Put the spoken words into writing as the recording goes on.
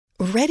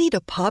Ready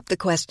to pop the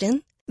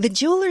question? The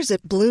jewelers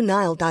at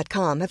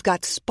BlueNile.com have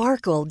got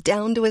sparkle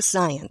down to a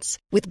science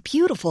with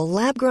beautiful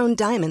lab-grown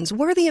diamonds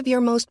worthy of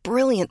your most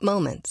brilliant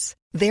moments.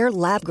 Their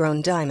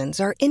lab-grown diamonds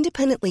are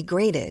independently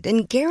graded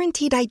and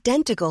guaranteed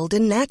identical to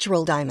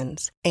natural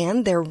diamonds,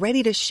 and they're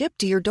ready to ship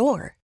to your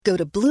door. Go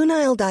to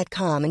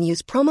BlueNile.com and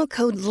use promo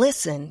code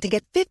LISTEN to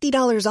get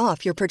 $50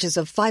 off your purchase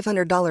of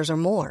 $500 or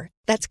more.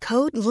 That's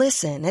code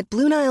LISTEN at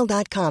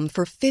BlueNile.com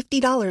for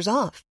 $50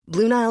 off.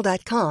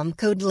 BlueNile.com,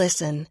 code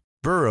LISTEN.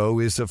 Burrow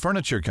is a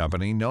furniture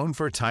company known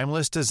for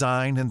timeless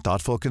design and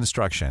thoughtful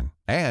construction,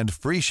 and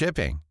free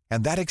shipping,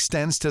 and that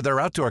extends to their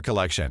outdoor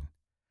collection.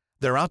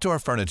 Their outdoor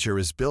furniture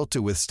is built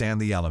to withstand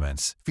the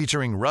elements,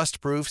 featuring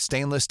rust-proof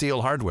stainless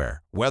steel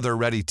hardware,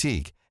 weather-ready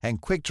teak, and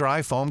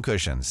quick-dry foam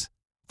cushions.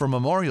 For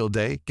Memorial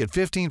Day, get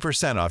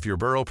 15% off your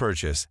Burrow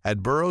purchase at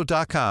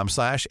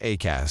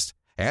burrow.com/ACAST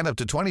and up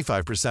to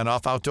 25%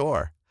 off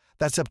outdoor.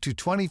 That's up to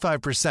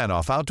 25%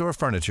 off outdoor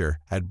furniture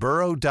at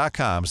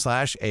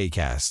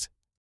burrow.com/ACAST.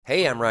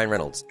 Hey, I'm Ryan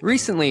Reynolds.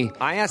 Recently,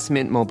 I asked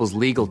Mint Mobile's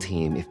legal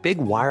team if big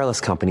wireless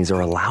companies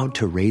are allowed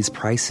to raise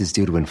prices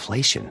due to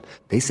inflation.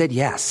 They said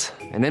yes.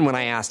 And then when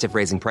I asked if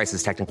raising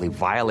prices technically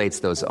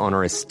violates those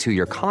onerous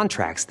two-year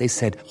contracts, they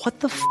said, "What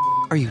the f***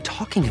 are you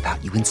talking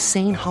about, you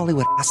insane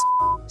Hollywood ass?"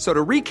 So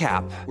to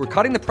recap, we're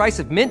cutting the price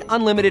of Mint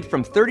Unlimited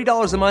from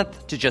 $30 a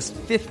month to just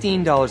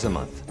 $15 a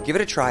month. Give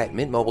it a try at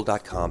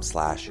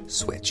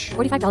mintmobile.com/switch.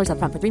 $45 up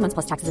front for 3 months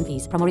plus taxes and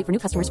fees. Promo rate for new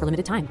customers for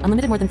limited time.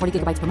 Unlimited more than 40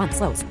 gigabytes per month.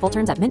 Slows full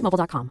terms at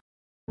mintmobile.com.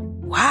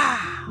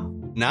 Wow.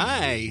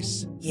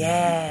 Nice.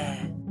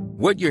 Yeah.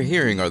 What you're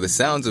hearing are the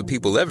sounds of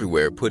people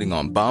everywhere putting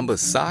on Bombas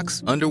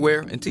socks,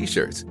 underwear, and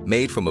T-shirts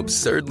made from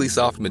absurdly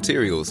soft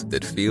materials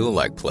that feel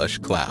like plush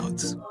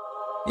clouds.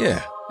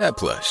 Yeah, that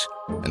plush.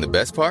 And the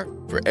best part?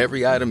 For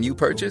every item you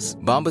purchase,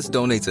 Bombas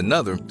donates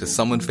another to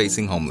someone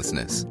facing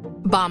homelessness.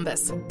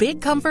 Bombas.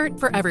 Big comfort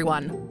for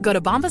everyone. Go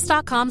to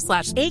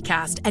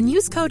bombas.com/ACAST and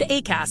use code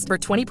ACAST for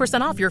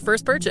 20% off your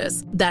first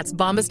purchase. That's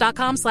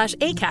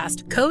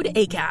bombas.com/ACAST. Code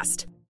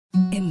ACAST.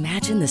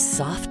 Imagine the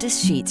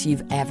softest sheets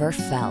you've ever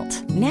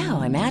felt.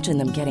 Now imagine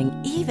them getting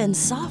even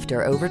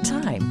softer over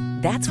time.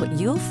 That's what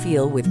you'll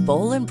feel with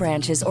Boll &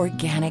 Branch's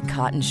organic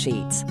cotton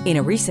sheets. In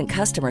a recent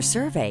customer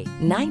survey,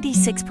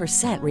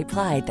 96%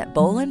 replied that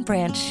Boll &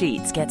 Branch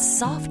sheets get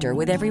softer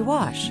with every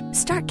wash.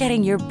 Start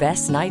getting your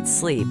best night's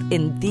sleep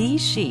in these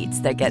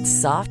sheets that get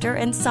softer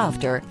and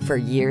softer for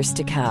years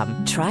to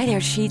come. Try their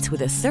sheets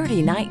with a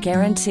 30-night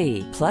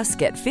guarantee. Plus,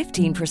 get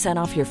 15%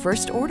 off your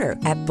first order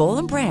at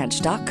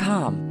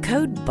bollandbranch.com.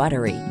 Code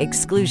BUTTERY.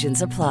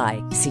 Exclusions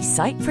apply. See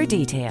site for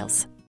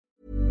details.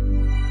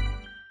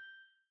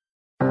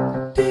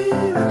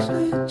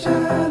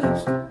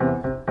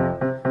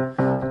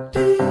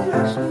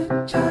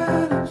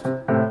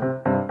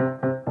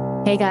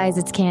 Hey guys,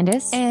 it's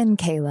Candace. And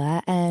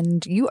Kayla,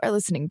 and you are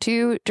listening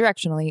to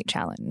Directionally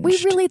Challenged.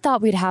 We really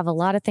thought we'd have a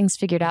lot of things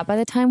figured out by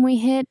the time we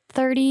hit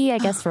 30. I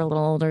guess we're a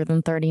little older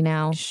than 30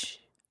 now.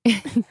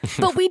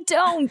 But we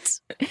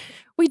don't.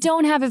 We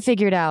don't have it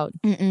figured out.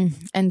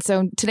 And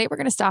so today we're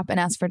going to stop and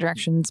ask for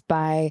directions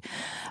by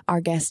our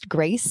guest,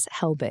 Grace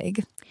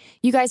Helbig.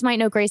 You guys might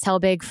know Grace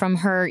Helbig from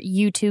her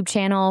YouTube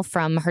channel,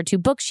 from her 2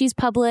 books she's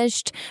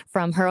published,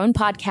 from her own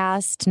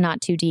podcast, Not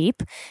Too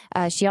Deep.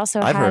 She also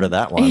I've heard of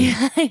that one.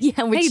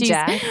 Yeah, with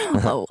Jack.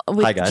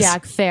 With Hi, guys.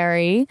 Jack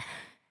Ferry.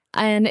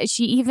 And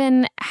she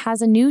even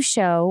has a new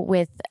show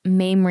with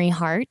Mamrie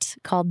Hart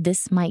called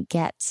This Might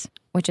Get,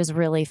 which is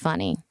really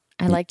funny.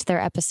 I liked their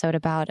episode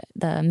about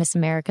the Miss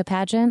America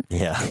pageant.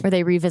 Yeah. Where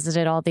they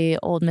revisited all the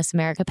old Miss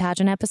America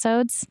pageant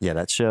episodes. Yeah,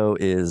 that show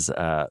is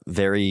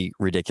very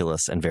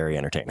ridiculous and very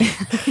entertaining.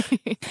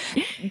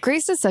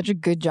 Grace does such a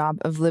good job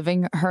of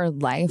living her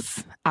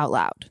life out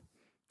loud.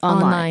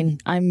 Online.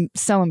 I'm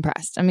so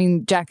impressed. I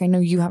mean, Jack, I know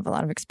you have a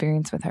lot of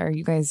experience with her.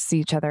 You guys see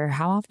each other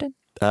how often?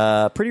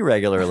 Pretty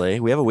regularly.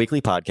 We have a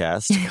weekly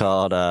podcast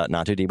called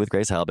Not Too Deep with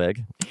Grace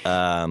Helbig,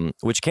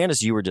 which,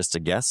 Candace, you were just a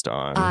guest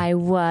on. I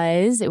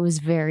was. It was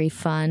very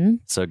fun.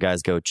 So,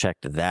 guys, go check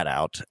that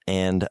out.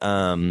 And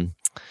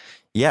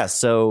yeah,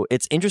 so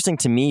it's interesting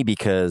to me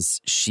because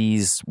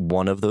she's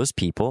one of those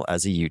people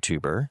as a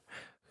YouTuber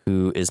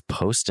who is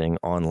posting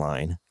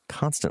online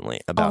constantly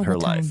about her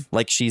life.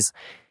 Like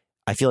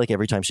I feel like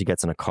every time she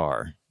gets in a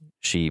car,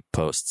 she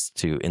posts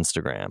to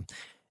Instagram.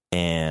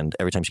 And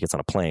every time she gets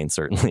on a plane,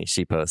 certainly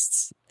she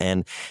posts.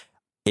 And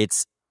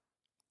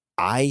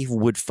I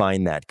would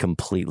find that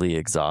completely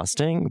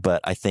exhausting. But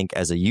I think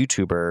as a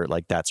YouTuber,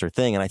 like that's her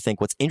thing. And I think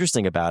what's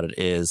interesting about it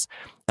is,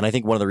 and I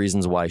think one of the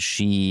reasons why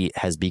she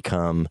has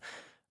become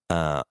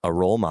a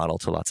role model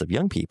to lots of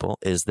young people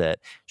is that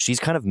she's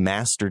kind of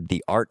mastered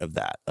the art of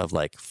that, of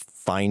like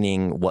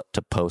finding what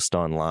to post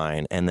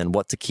online and then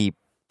what to keep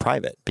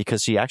private,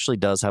 because she actually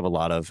does have a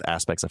lot of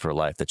aspects of her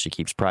life that she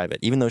keeps private,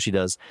 even though she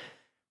does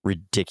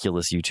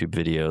ridiculous YouTube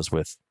videos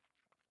with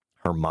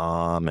her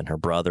mom and her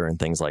brother and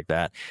things like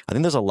that. I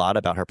think there's a lot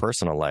about her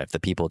personal life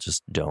that people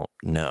just don't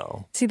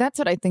know. See, that's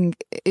what I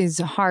think is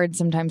hard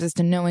sometimes, is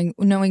to knowing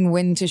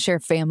when to share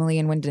family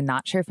and when to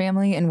not share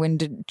family, and when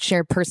to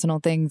share personal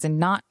things and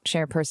not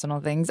share personal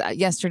things.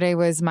 Yesterday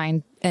was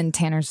mine and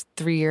Tanner's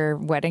 3-year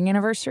wedding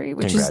anniversary,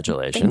 which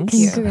Congratulations.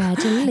 is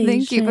Congratulations.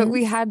 Thank you. But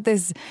we had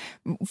this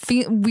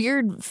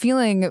weird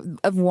feeling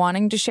of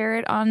wanting to share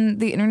it on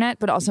the internet,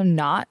 but also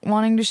not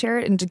wanting to share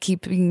it, and to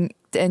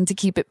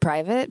keep it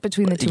private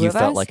between the two of us. You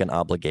felt like an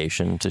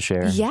obligation to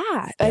share?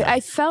 Yeah. I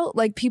felt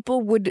like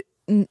people would,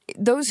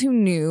 those who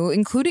knew,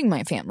 including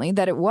my family,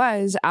 that it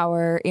was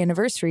our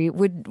anniversary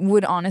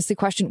would honestly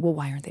question, well,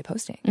 why aren't they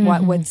posting?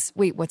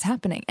 What's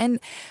happening? And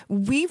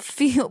we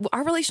feel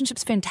our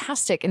relationship's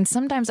fantastic. And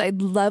sometimes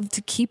I'd love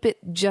to keep it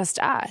just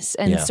us,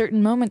 and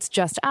certain moments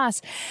just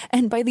us.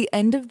 And by the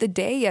end of the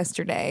day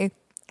yesterday,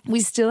 we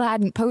still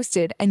hadn't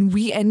posted, and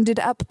we ended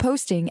up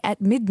posting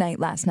at midnight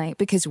last night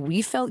because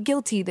we felt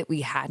guilty that we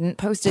hadn't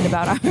posted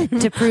about our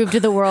to prove to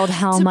the world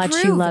how much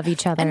you love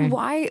each other. And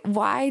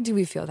why do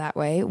we feel that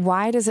way?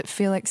 Why does it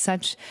feel like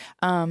such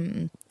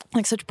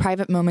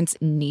private moments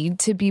need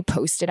to be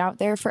posted out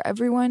there for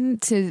everyone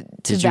to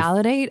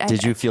validate?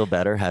 Did you feel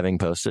better having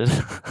posted?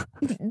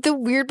 The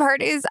weird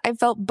part is I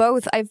felt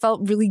both. I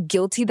felt really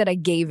guilty that I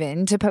gave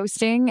in to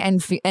posting, and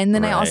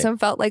then I also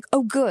felt like,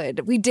 oh,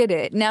 good, we did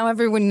it. Now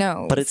everyone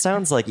knows. But it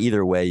sounds like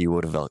either way you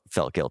would have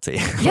felt guilty.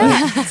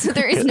 Yeah, so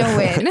there is no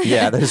win.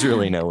 Yeah, there's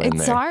really no win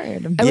it's there.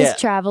 Hard. I was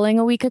traveling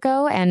a week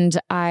ago, and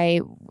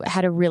I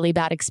had a really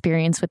bad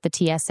experience with the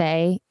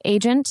TSA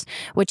agent,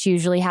 which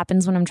usually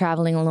happens when I'm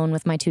traveling alone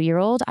with my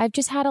 2-year-old. I've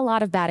just had a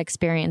lot of bad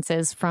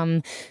experiences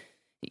from,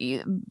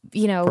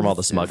 from all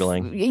the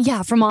smuggling.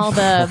 Yeah, from all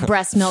the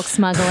breast milk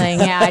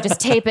smuggling. Yeah, I just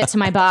tape it to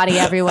my body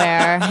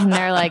everywhere, and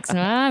they're like, we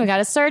got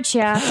to search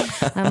you.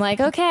 I'm like,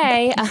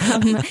 okay.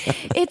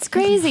 It's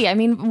crazy. I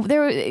mean,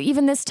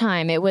 even this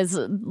time, it was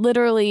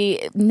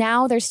literally,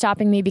 now they're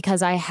stopping me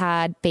because I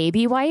had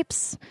baby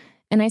wipes.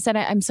 And I said,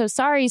 I'm so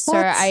sorry,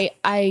 sir.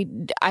 I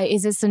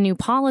is this a new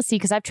policy?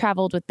 Because I've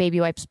traveled with baby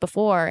wipes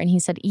before. And he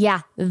said,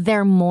 yeah,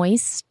 they're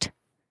moist.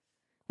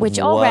 Which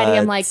already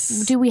I'm like,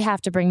 do we have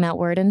to bring that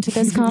word into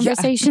this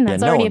conversation?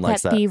 That's already a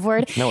pet peeve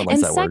word. No one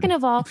likes and second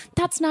of all,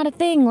 that's not a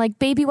thing. Like,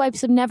 baby wipes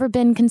have never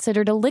been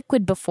considered a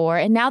liquid before.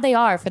 And now they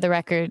are, for the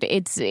record.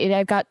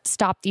 I got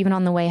stopped even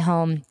on the way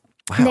home.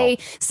 Wow. They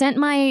sent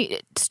my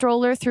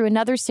stroller through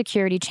another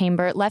security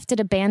chamber, left it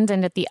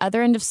abandoned at the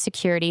other end of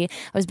security.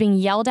 I was being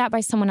yelled at by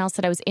someone else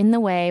that I was in the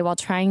way while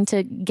trying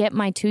to get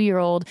my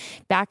 2-year-old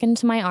back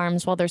into my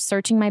arms while they're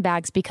searching my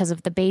bags because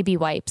of the baby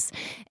wipes,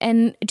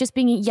 and just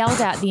being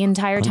yelled at the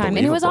entire time.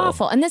 And it was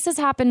awful. And this has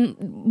happened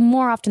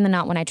more often than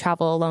not when I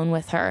travel alone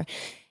with her.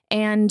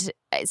 And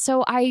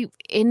so I,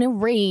 in a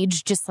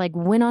rage, just like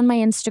went on my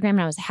Instagram,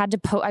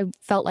 and I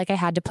felt like I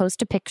had to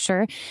post a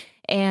picture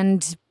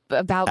and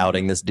about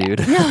outing this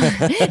dude. No,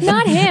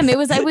 not him. It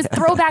was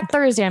Throwback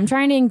Thursday. I'm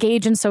trying to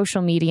engage in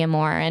social media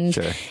more,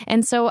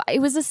 and so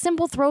it was a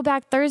simple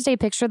Throwback Thursday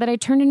picture that I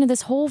turned into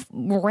this whole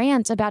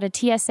rant about a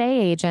TSA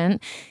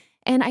agent.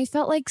 And I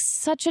felt like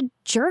such a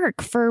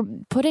jerk for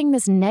putting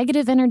this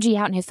negative energy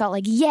out. And I felt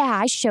like, yeah,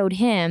 I showed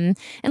him.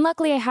 And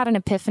luckily I had an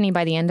epiphany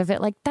by the end of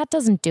it. Like, that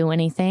doesn't do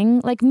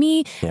anything. Like,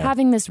 me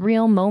having this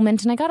real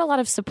moment. And I got a lot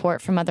of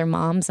support from other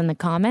moms in the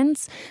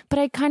comments. But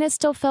I kind of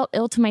still felt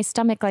ill to my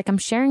stomach. Like, I'm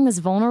sharing this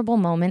vulnerable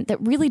moment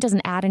that really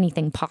doesn't add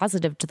anything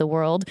positive to the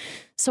world.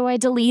 So I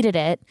deleted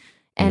it.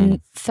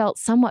 And felt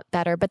somewhat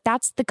better. But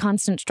that's the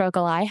constant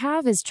struggle I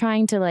have, is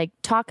trying to like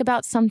talk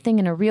about something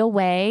in a real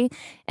way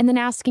and then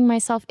asking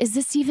myself, is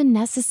this even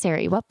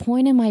necessary? What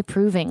point am I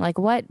proving? Like,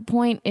 what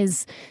point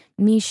is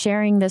me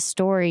sharing this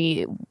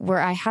story where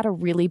I had a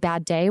really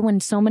bad day when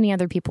so many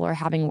other people are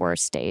having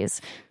worse days?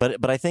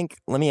 But I think,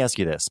 let me ask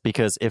you this,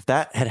 because if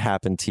that had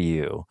happened to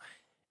you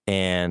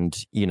and,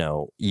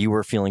 you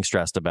were feeling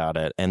stressed about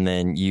it, and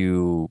then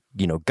you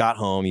got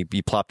home, you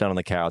plopped down on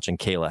the couch and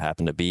Kayla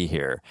happened to be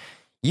here,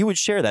 you would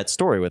share that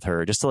story with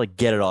her just to like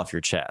get it off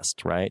your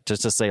chest, right?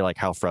 Just to say like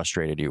how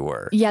frustrated you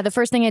were. Yeah, the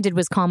first thing I did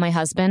was call my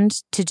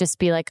husband to just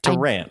be like...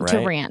 rant, right? To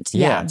rant,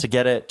 yeah. To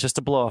get it, just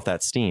to blow off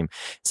that steam.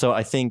 So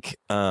I think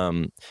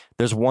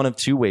there's one of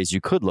two ways you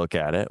could look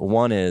at it.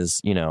 One is,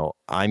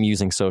 I'm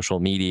using social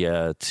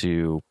media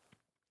to,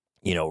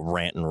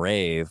 rant and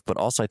rave. But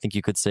also I think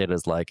you could say it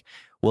as like,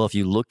 well, if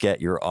you look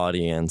at your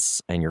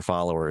audience and your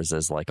followers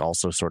as like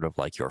also sort of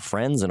like your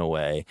friends in a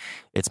way,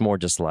 it's more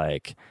just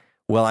like,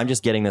 well, I'm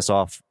just getting this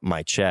off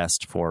my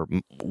chest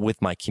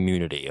with my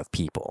community of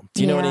people.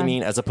 Do you know what I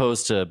mean? As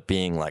opposed to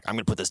being like, I'm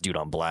going to put this dude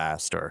on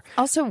blast, or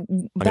also I'm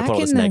going to put all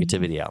this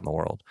negativity out in the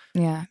world.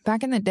 Yeah.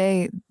 Back in the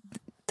day,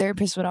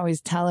 therapists would always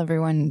tell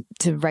everyone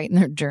to write in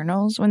their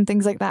journals when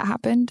things like that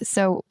happened.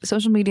 So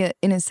social media,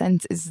 in a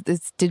sense, is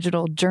this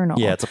digital journal.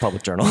 Yeah, it's a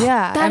public journal.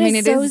 Yeah.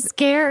 It is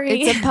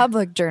scary. It's a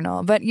public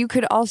journal. But you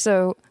could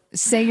also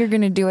say you're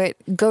going to do it,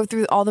 go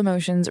through all the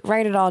motions,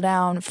 write it all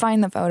down,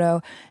 find the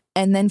photo,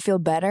 and then feel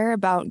better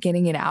about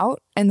getting it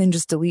out, and then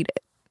just delete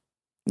it.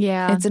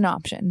 Yeah. It's an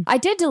option. I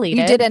did delete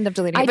it. You did end up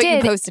deleting it, but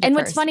you posted it and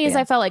first. what's funny is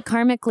I felt like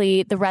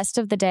karmically, the rest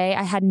of the day,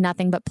 I had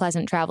nothing but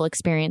pleasant travel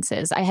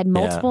experiences. I had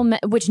multiple men,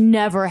 which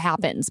never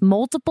happens.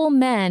 Multiple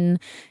men,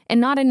 and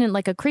not in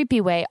like a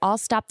creepy way, all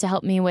stopped to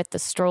help me with the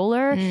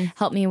stroller,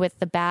 help me with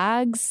the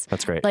bags.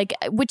 That's great. Like,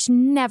 which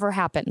never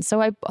happened.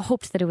 So I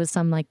hoped that it was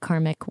some like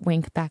karmic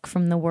wink back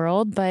from the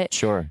world. But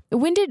sure.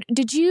 When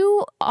did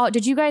you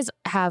guys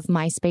have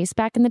MySpace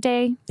back in the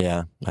day?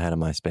 Yeah, I had a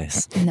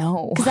MySpace.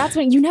 No. Because that's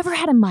when you never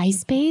had a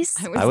MySpace?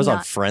 I was on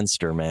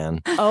Friendster,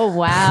 man. Oh,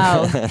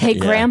 wow. Hey,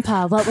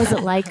 Grandpa, what was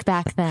it like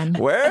back then?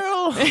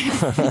 Well.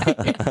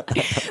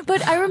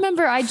 But I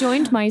remember I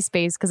joined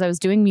MySpace because I was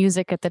doing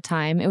music at the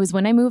time. It was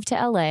when I moved to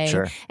LA.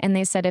 Sure. And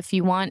they said, if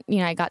you want,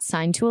 I got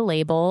signed to a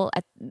label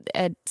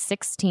at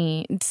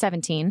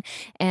 17.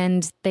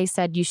 And they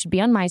said, you should be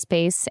on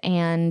MySpace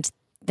and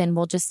then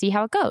we'll just see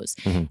how it goes.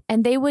 Mm-hmm.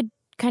 And they would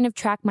kind of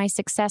track my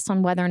success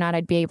on whether or not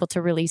I'd be able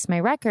to release my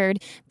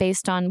record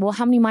based on, well,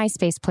 how many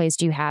MySpace plays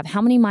do you have?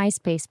 How many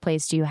MySpace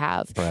plays do you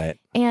have? Right.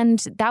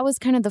 And that was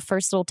kind of the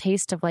first little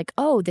taste of like,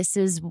 oh, this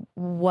is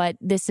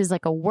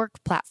like a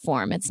work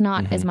platform. It's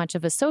not as much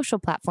of a social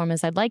platform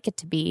as I'd like it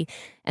to be.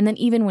 And then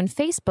even when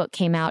Facebook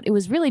came out, it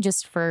was really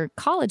just for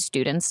college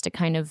students to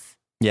kind of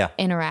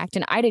interact.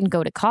 And I didn't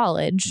go to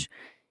college.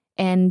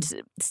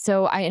 And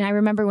so I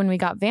remember when we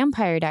got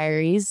Vampire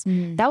Diaries,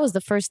 that was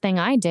the first thing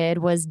I did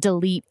was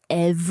delete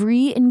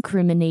every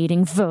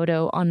incriminating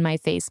photo on my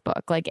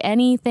Facebook. Like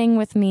anything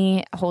with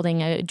me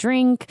holding a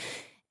drink,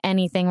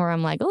 anything where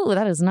I'm like, oh,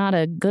 that is not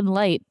a good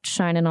light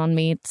shining on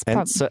me.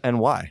 And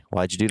why?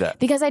 Why'd you do that?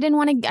 Because I didn't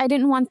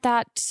want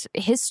that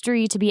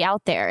history to be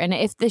out there. And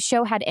if the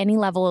show had any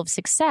level of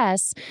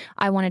success,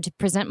 I wanted to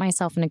present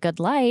myself in a good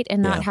light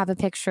and not have a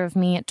picture of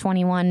me at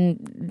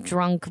 21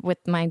 drunk with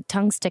my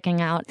tongue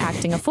sticking out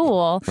acting a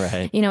fool,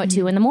 right. At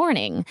 2 a.m.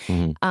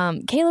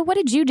 Kayla, what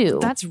did you do?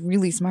 That's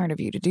really smart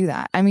of you to do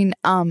that. I mean,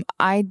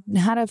 I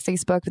had a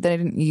Facebook that I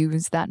didn't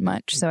use that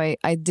much. So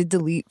I did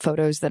delete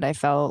photos that I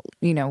felt,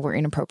 were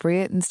inappropriate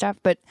and stuff.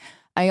 But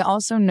I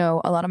also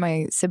know a lot of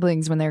my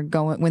siblings when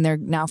they're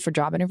now for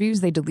job interviews,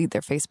 they delete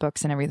their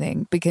Facebooks and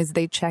everything because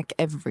they check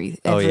every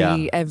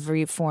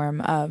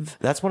form of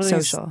that's one of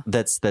social.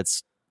 The things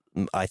that's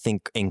I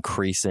think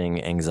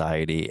increasing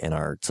anxiety in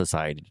our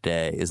society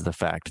today is the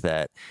fact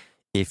that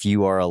if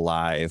you are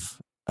alive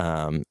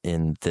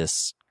in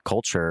this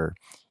culture,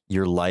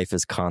 your life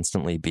is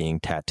constantly being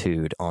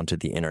tattooed onto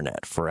the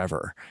internet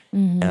forever.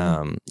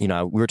 Mm-hmm.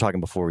 We were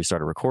talking before we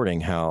started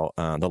recording how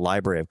the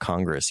Library of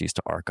Congress used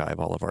to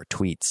archive all of our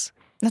tweets.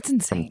 That's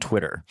insane. From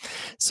Twitter.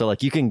 So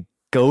like you can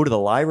go to the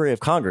Library of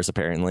Congress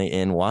apparently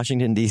in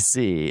Washington,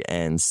 D.C.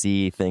 and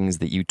see things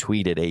that you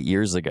tweeted 8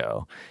 years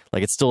ago.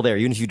 Like it's still there.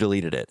 Even if you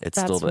deleted it, it's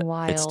still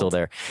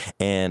there.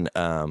 And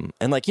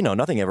like,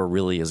 nothing ever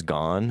really is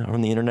gone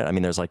from the internet. I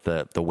mean, there's like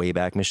the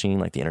Wayback Machine,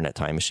 like the Internet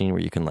Time Machine,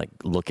 where you can like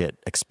look at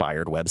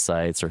expired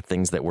websites or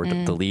things that were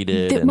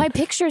deleted. My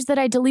pictures that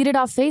I deleted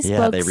off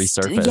Facebook. They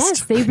resurfaced.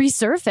 Yes, they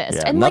resurfaced.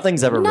 Yeah, and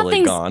nothing's ever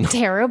really gone.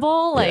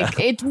 Terrible. Like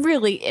it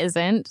really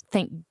isn't.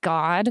 Thank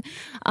God.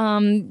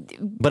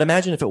 But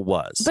imagine if it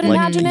was. But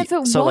imagine if it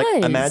was. So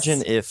like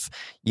imagine if,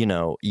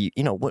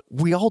 what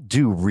we all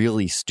do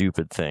really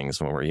stupid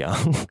things when we're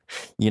young,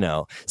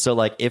 So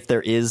like if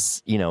there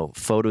is,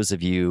 photos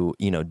of you,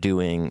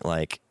 doing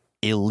like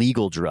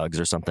illegal drugs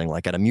or something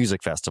like at a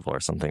music festival or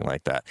something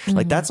like that,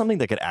 like that's something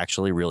that could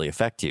actually really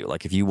affect you.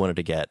 Like if you wanted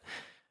to get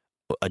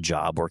a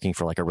job working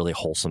for like a really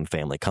wholesome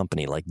family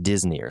company like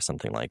Disney or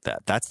something like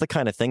that, that's the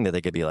kind of thing that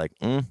they could be like,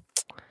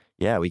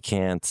 yeah, we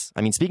can't.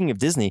 I mean, speaking of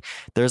Disney,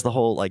 there's the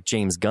whole like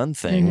James Gunn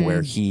thing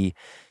where he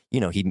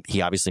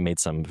obviously made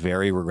some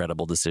very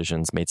regrettable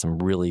decisions, made some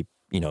really,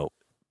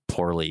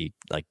 poorly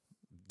like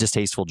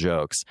distasteful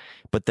jokes,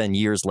 but then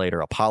years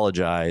later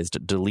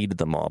apologized, deleted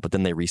them all, but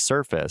then they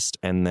resurfaced,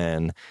 and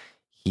then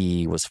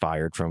he was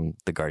fired from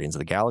the Guardians of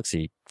the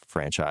Galaxy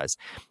franchise.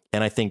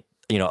 And I think,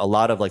 a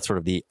lot of like sort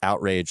of the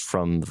outrage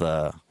from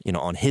the,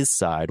 on his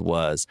side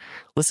was,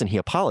 listen, he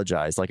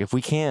apologized. Like if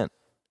we can't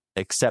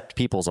accept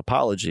people's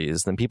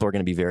apologies, then people are going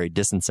to be very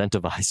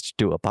disincentivized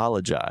to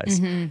apologize.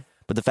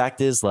 But the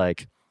fact is,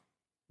 like,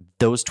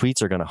 those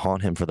tweets are going to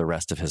haunt him for the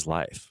rest of his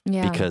life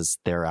because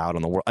they're out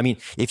on the world. I mean,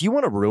 if you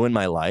want to ruin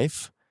my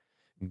life,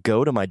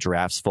 go to my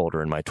drafts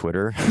folder in my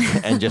Twitter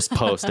and just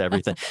post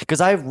everything. Because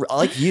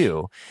like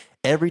you,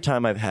 every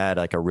time I've had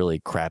like a really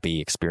crappy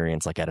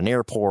experience, like at an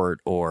airport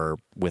or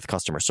with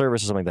customer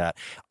service or something like that,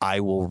 I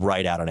will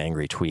write out an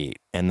angry tweet.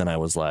 And then I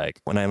was like,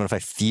 if I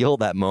feel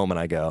that moment,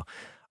 I go,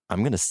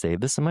 I'm going to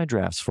save this in my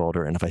drafts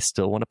folder, and if I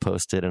still want to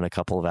post it in a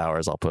couple of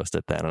hours, I'll post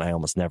it then. And I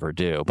almost never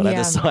do. But I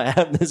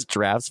have this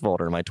drafts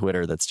folder in my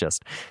Twitter that's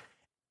just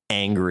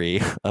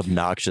angry,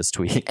 obnoxious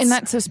tweets. And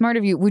that's so smart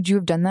of you. Would you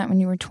have done that when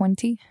you were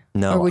 20?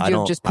 No, or would you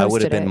have just posted I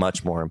would have been it?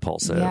 much more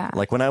impulsive. Yeah.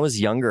 Like when I was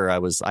younger, I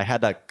would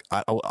have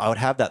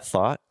that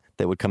thought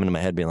that would come into my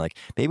head being like,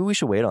 maybe we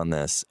should wait on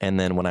this. And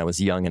then when I was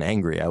young and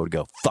angry, I would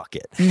go, fuck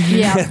it.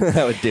 Yeah.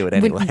 I would do it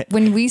anyway.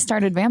 When we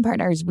started Vampire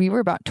Diaries, we were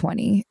about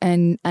 20.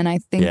 And I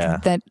think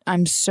that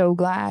I'm so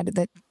glad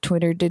that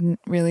Twitter didn't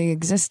really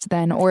exist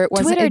then, or it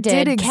wasn't. Twitter it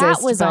did exist.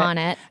 Kat was on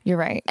it. You're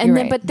right. And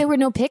then, but there were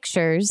no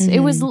pictures. It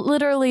was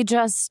literally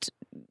just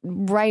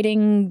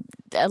writing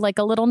like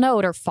a little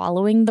note or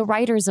following the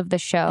writers of the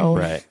show,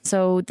 right,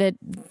 so that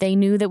they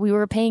knew that we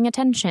were paying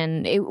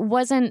attention. It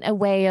wasn't a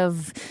way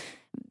of,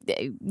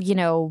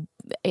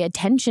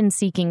 attention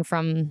seeking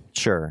from.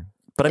 Sure.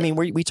 But I mean,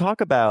 we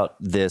talk about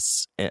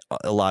this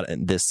a lot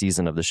in this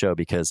season of the show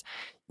because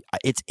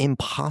it's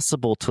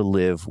impossible to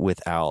live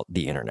without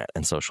the internet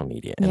and social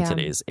media in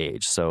today's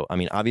age. So, I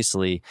mean,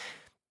 obviously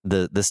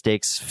the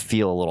stakes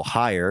feel a little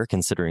higher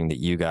considering that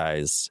you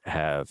guys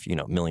have,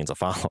 millions of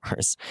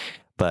followers,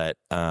 but,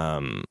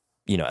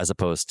 as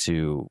opposed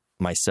to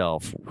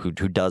myself who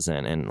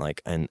doesn't,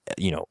 and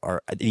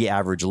are the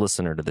average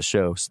listener to the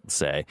show,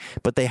 say,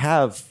 but they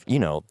have,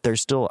 they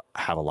still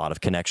have a lot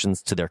of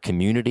connections to their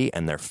community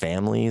and their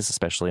families,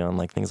 especially on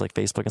like things like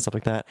Facebook and stuff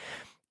like that.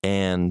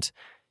 And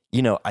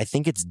I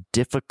think it's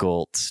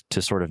difficult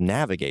to sort of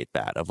navigate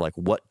that of like,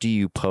 what do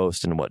you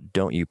post and what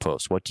don't you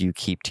post? What do you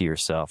keep to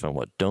yourself and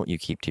what don't you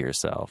keep to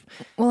yourself?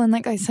 Well, and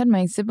like I said,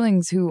 my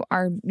siblings who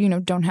are,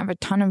 don't have a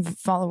ton of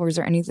followers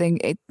or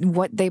anything,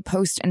 what they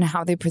post and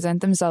how they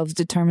present themselves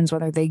determines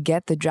whether they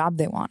get the job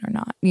they want or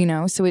not,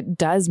 So it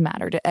does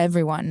matter to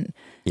everyone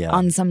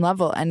on some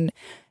level. And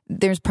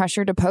there's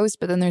pressure to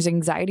post, but then there's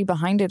anxiety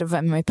behind it of,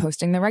 am I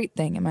posting the right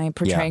thing? Am I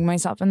portraying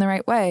myself in the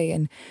right way?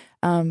 And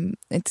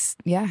it's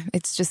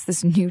just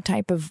this new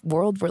type of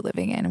world we're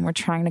living in, and we're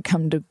trying to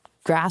come to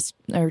grasp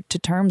or to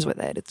terms with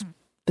it. It's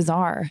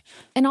bizarre.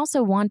 And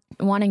also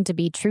wanting to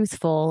be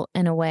truthful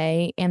in a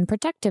way and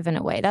protective in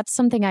a way. That's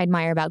something I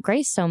admire about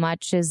Grace so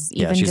much, is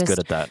even she's just good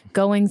at that.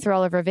 Going through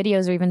all of her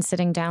videos or even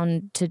sitting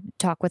down to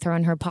talk with her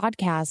on her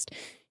podcast.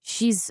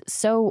 She's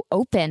so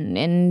open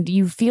and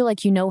you feel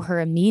like you know her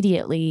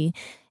immediately.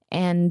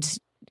 And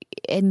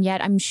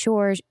yet I'm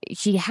sure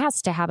she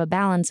has to have a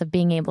balance of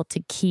being able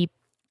to keep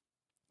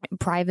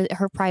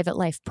her private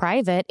life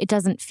private. It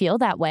doesn't feel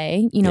that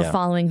way,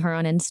 following her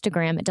on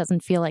Instagram. It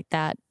doesn't feel like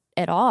that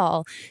at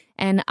all.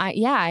 And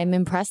I'm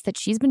impressed that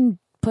she's been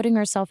putting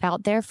herself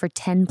out there for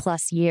 10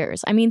 plus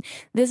years. I mean,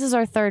 this is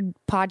our third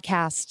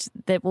podcast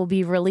that will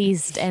be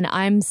released and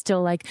I'm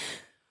still like,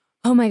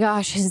 oh my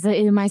gosh,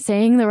 am I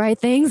saying the right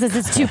things? Is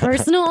this too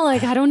personal?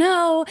 Like, I don't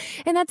know.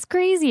 And that's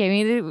crazy. I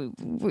mean,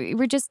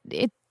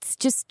 it's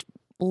just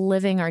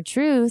living our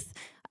truth,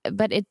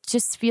 but it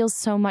just feels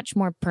so much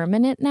more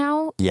permanent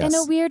now in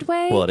a weird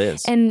way. Well, it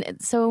is. And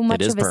so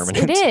much of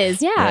permanent. It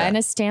is, yeah. And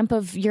a stamp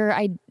of your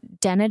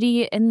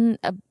identity in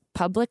a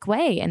public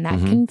way. And that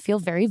can feel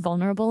very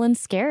vulnerable and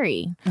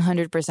scary.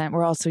 100%.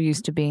 We're also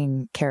used to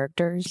being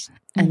characters.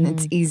 And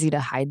it's easy to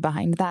hide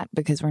behind that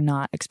because we're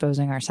not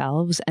exposing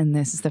ourselves. And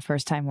this is the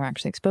first time we're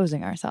actually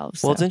exposing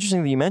ourselves. Well, it's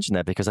interesting that you mentioned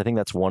that because I think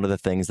that's one of the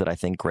things that I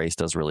think Grace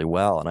does really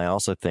well. And I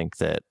also think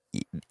that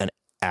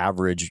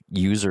average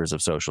users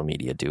of social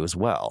media do as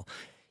well.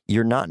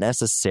 You're not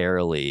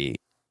necessarily...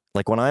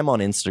 Like when I'm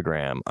on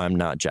Instagram, I'm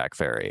not Jack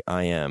Ferry.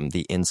 I am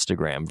the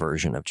Instagram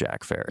version of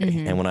Jack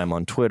Ferry. And when I'm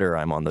on Twitter,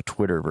 I'm on the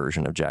Twitter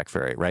version of Jack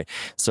Ferry, right?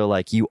 So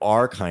like you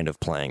are kind of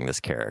playing this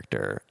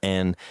character.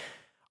 And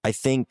I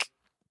think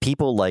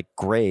people like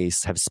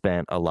Grace have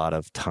spent a lot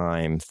of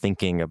time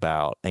thinking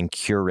about and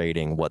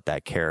curating what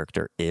that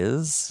character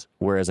is.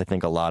 Whereas I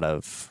think a lot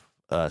of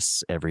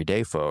us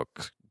everyday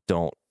folk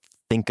don't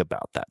think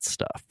about that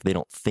stuff. They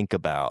don't think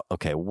about,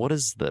 okay, what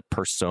is the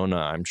persona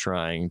I'm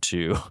trying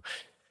to...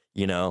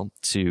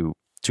 to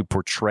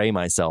portray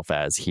myself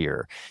as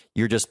here.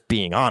 You're just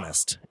being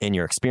honest in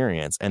your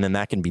experience. And then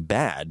that can be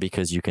bad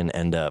because you can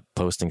end up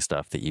posting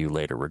stuff that you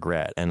later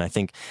regret. And I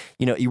think,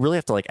 you really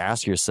have to like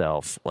ask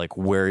yourself like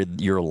where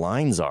your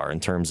lines are in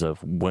terms of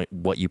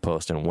what you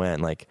post and when.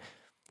 Like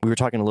we were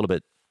talking a little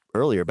bit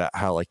earlier about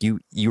how like you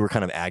were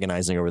kind of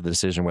agonizing over the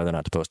decision whether or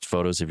not to post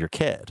photos of your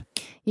kid.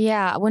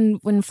 Yeah.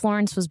 When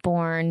Florence was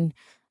born,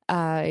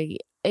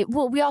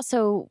 we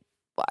also,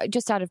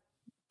 just out of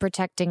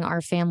protecting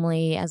our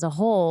family as a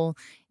whole,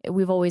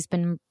 we've always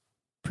been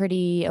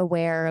pretty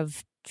aware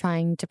of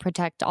trying to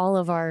protect all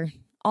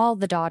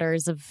the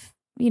daughters of,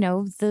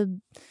 the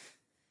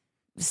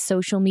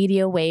social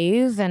media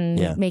wave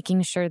and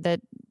making sure that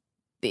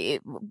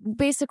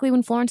basically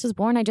when Florence was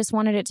born, I just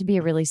wanted it to be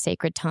a really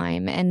sacred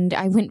time. And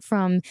I went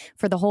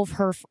for the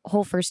her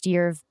whole first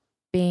year of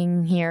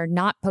being here,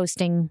 not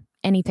posting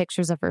any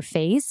pictures of her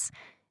face.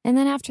 And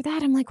then after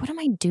that, I'm like, what am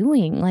I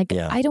doing? Like,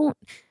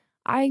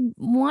 I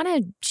want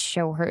to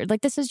show her,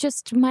 like, this is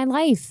just my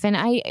life. And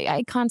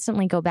I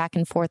constantly go back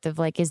and forth of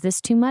like, is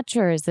this too much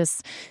or is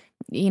this,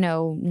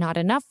 not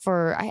enough?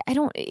 Or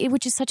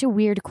which is such a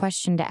weird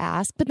question to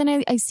ask. But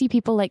then I see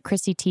people like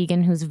Chrissy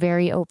Teigen, who's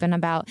very open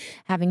about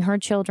having her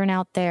children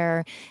out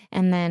there.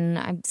 And then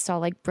I saw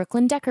like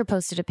Brooklyn Decker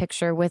posted a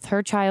picture with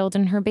her child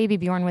and her baby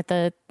Bjorn with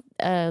a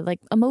like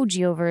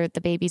emoji over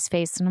the baby's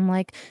face. And I'm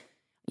like,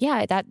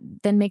 yeah, that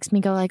then makes me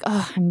go like,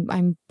 oh,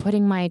 I'm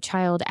putting my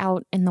child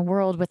out in the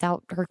world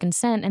without her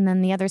consent. And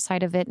then the other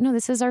side of it, no,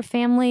 this is our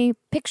family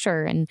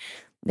picture. And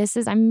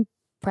I'm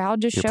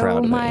proud to You're show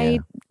proud of my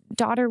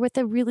daughter with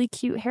a really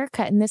cute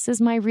haircut. And this is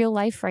my real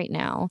life right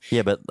now.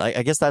 Yeah, but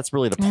I guess that's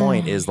really the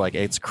point is like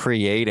it's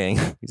creating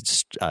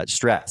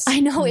stress. I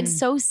know it's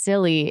so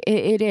silly.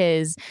 It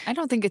is. I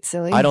don't think it's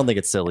silly. I don't think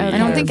it's silly. I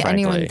don't think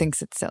frankly. anyone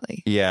thinks it's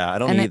silly. Yeah, I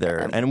don't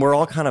either. And we're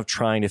all kind of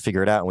trying to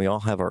figure it out. And we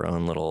all have our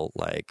own little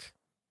like,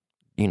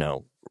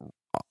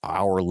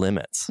 our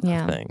limits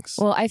of things.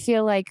 Well, I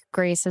feel like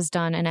Grace has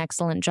done an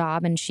excellent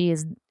job, and she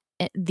is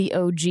the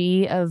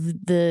OG of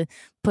the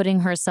putting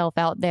herself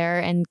out there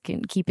and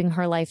keeping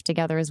her life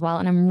together as well.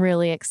 And I'm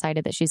really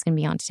excited that she's going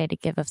to be on today to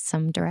give us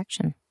some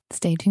direction.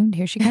 Stay tuned.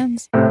 Here she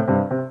comes.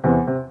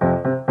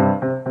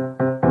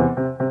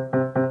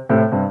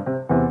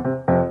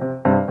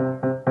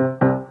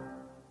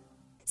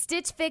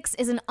 Stitch Fix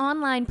is an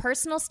online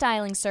personal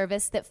styling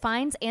service that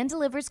finds and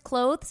delivers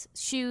clothes,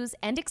 shoes,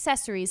 and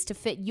accessories to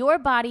fit your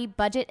body,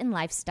 budget, and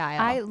lifestyle.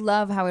 I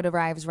love how it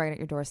arrives right at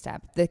your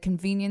doorstep. The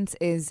convenience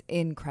is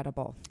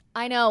incredible.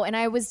 I know, and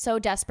I was so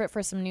desperate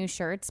for some new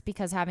shirts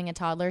because having a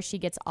toddler, she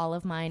gets all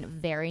of mine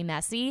very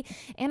messy,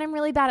 and I'm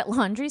really bad at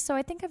laundry, so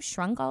I think I've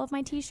shrunk all of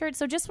my t-shirts.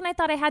 So just when I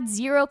thought I had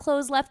zero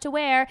clothes left to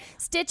wear,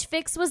 Stitch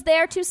Fix was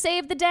there to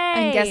save the day.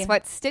 And guess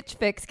what? Stitch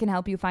Fix can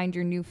help you find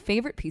your new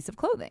favorite piece of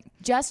clothing.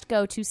 Just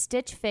go to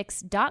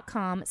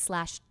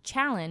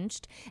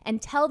stitchfix.com/challenged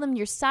and tell them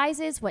your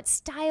sizes, what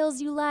styles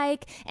you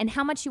like, and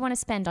how much you want to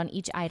spend on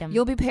each item.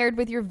 You'll be paired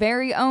with your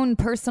very own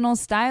personal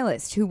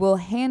stylist who will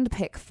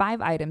handpick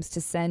 5 items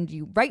to send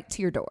you right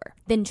to your door.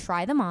 Then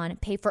try them on,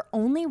 pay for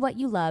only what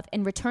you love,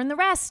 and return the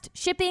rest.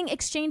 Shipping,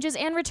 exchanges,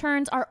 and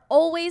returns are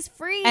always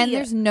free. And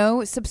there's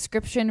no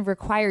subscription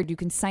required. You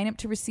can sign up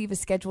to receive a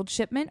scheduled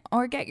shipment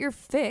or get your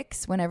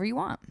fix whenever you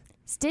want.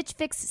 Stitch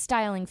Fix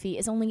styling fee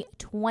is only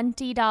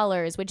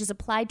 $20, which is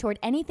applied toward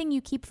anything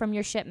you keep from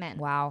your shipment.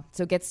 Wow.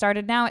 So get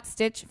started now at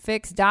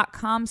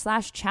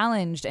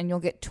stitchfix.com/challenged and you'll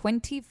get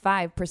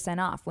 25%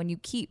 off when you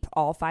keep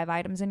all 5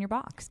 items in your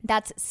box.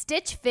 That's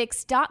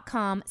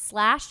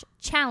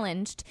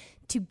stitchfix.com/challenged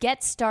to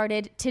get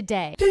started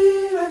today. Do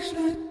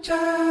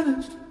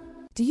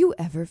you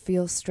ever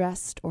feel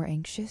stressed or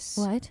anxious?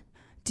 What?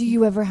 Do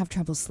you ever have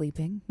trouble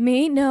sleeping?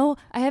 Me? No,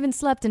 I haven't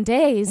slept in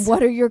days.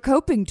 What are your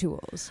coping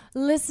tools?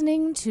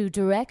 Listening to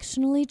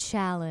Directionally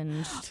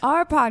Challenged.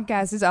 Our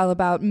podcast is all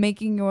about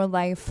making your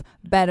life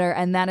better,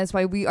 and that is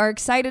why we are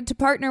excited to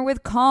partner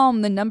with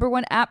Calm, the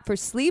 #1 app for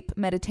sleep,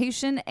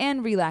 meditation,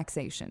 and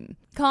relaxation.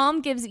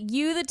 Calm gives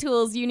you the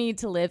tools you need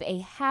to live a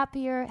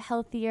happier,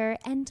 healthier,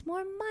 and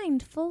more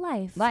mindful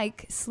life.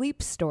 Like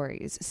sleep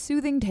stories,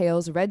 soothing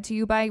tales read to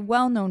you by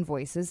well-known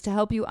voices to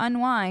help you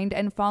unwind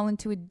and fall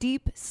into a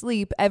deep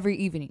sleep every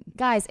evening.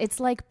 Guys,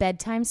 it's like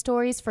bedtime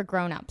stories for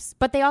grown-ups,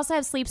 but they also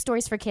have sleep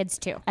stories for kids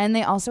too. And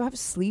they also have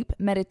sleep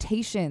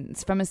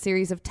meditations, from a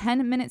series of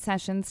 10-minute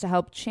sessions to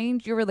help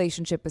change your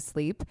relationship with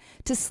sleep,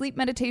 to sleep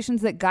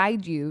meditations that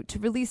guide you to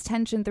release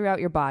tension throughout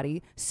your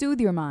body,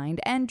 soothe your mind,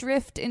 and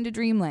drift into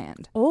dreamland.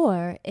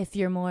 Or, if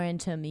you're more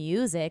into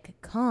music,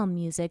 Calm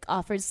Music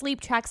offers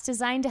sleep tracks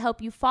designed to help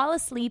you fall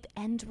asleep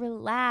and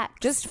relax.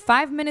 Just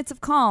 5 minutes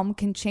of calm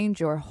can change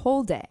your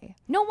whole day.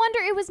 No wonder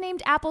it was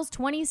named Apple's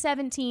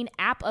 2017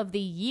 App of the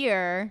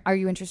Year. Are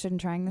you interested in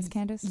trying this,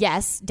 Candace?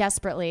 Yes,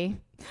 desperately.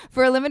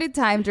 For a limited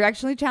time,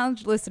 Directionally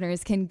Challenged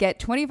listeners can get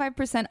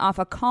 25% off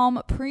a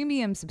Calm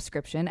premium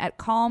subscription at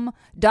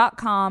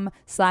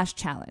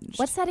calm.com/challenged.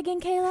 What's that again,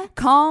 Kayla?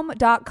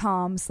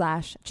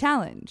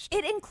 Calm.com/challenged.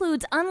 It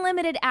includes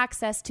unlimited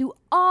access to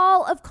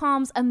all of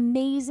Calm's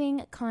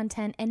amazing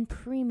content and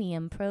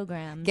premium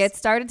programs. Get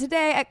started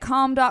today at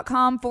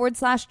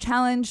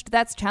calm.com/challenged.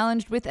 That's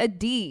challenged with a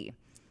D.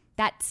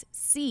 That's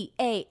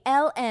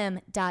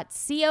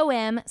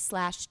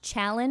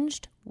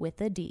CALM.com/challenged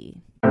with a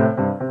D.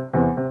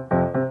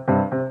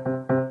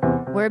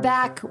 We're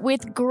back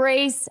with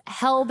Grace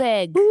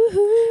Helbig.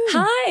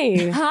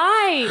 Hi.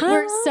 Hi.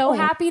 We're so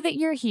happy that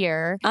you're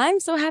here. I'm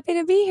so happy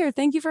to be here.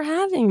 Thank you for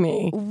having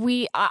me.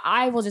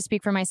 I will just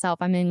speak for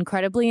myself. I'm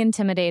incredibly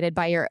intimidated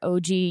by your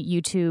OG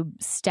YouTube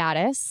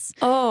status.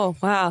 Oh,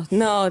 wow.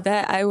 No,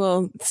 that I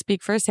will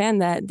speak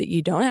firsthand that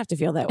you don't have to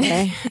feel that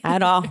way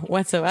at all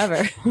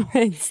whatsoever.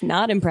 It's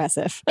not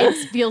impressive.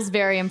 It feels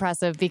very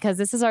impressive because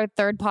this is our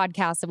 3rd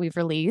podcast that we've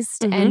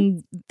released. Mm-hmm.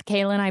 And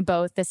Kayla and I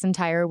both this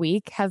entire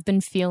week have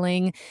been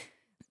feeling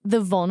the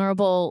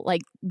vulnerable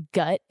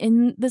gut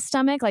in the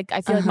stomach. I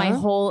feel like my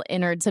whole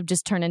innards have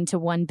just turned into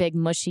one big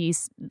mushy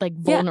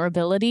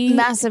vulnerability.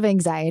 Massive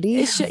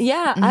anxiety.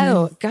 Yeah. Mm-hmm.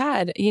 Oh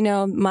God.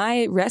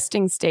 My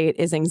resting state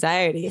is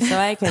anxiety. So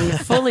I can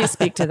fully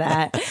speak to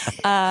that.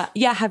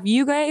 Have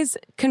you guys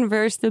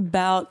conversed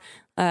about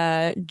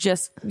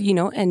just,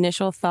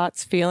 initial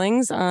thoughts,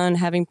 feelings on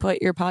having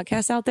put your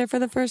podcast out there for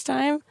the first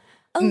time?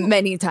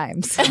 Many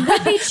times.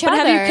 With each other.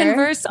 But have you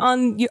conversed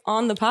on the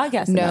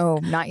podcast? No,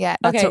 not yet.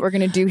 That's what we're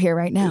going to do here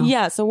right now.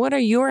 Yeah. So what are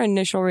your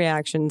initial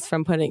reactions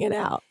from putting it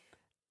out?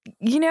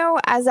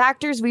 As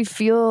actors, we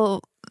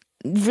feel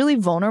really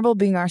vulnerable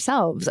being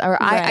ourselves.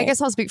 Or I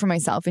guess I'll speak for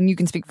myself and you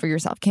can speak for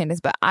yourself, Candace,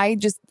 but I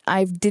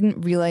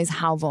didn't realize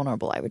how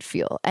vulnerable I would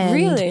feel. And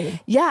really?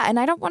 Yeah. And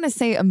I don't want to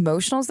say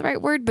emotional is the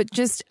right word, but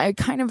just I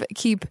kind of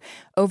keep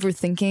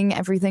overthinking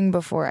everything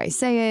before I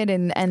say it.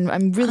 And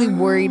I'm really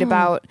worried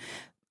about,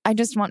 I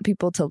just want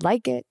people to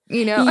like it,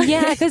 you know?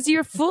 Yeah, because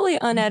you're fully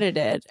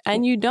unedited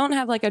and you don't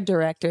have like a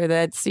director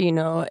that's, you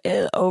know,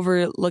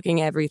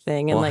 overlooking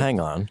everything. And well,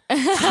 hang on.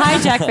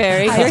 Hi, Jack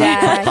Barry. Hi,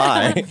 Jack.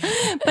 Hi.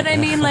 But I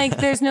mean, like,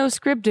 there's no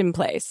script in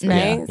place,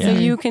 right? Yeah. So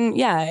you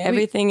can,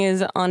 everything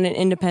is on an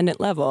independent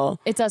level.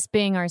 It's us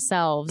being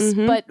ourselves.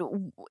 But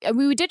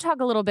we did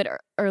talk a little bit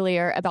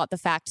earlier about the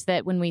fact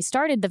that when we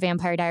started the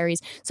Vampire Diaries,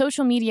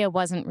 social media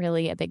wasn't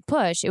really a big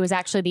push. It was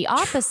actually the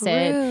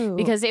opposite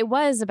because it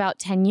was about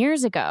 10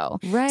 years ago.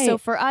 Right. So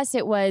for us,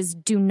 it was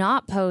do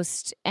not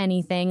post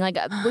anything. Like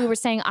we were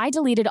saying, I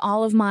deleted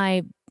all of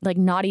my like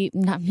naughty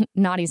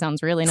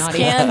sounds really naughty.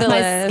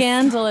 My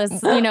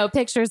scandalous, you know,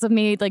 pictures of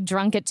me like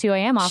drunk at 2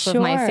 a.m. off of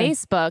my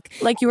Facebook.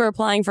 Like you were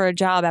applying for a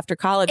job after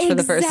college for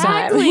the first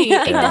time.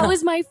 Exactly. That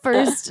was my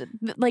first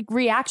like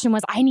reaction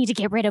was I need to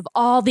get rid of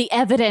all the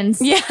evidence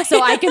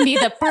so I can be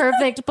the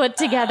perfect put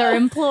together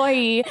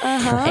employee.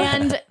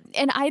 And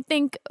I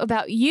think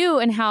about you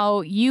and how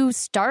you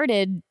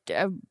started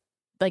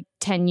like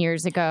 10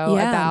 years ago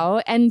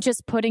about and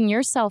just putting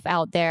yourself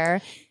out there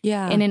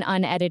in an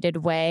unedited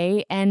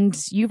way. And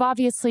you've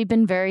obviously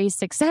been very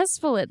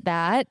successful at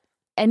that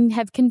and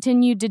have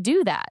continued to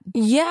do that.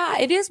 Yeah,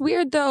 it is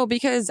weird though,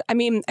 because I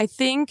mean, I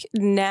think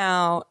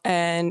now,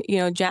 and you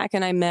know, Jack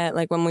and I met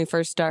like when we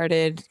first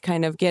started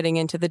kind of getting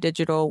into the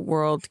digital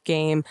world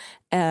game.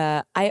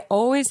 I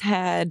always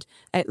had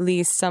at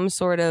least some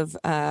sort of,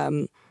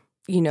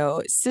 you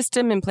know,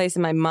 system in place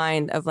in my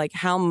mind of like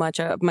how much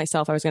of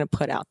myself I was going to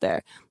put out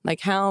there, like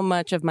how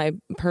much of my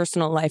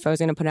personal life I was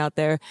going to put out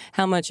there,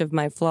 how much of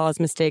my flaws,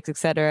 mistakes,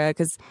 etc.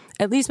 Because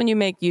at least when you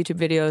make YouTube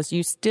videos,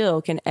 you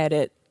still can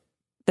edit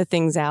the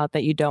things out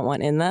that you don't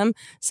want in them.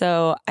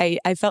 So I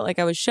felt like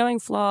I was showing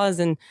flaws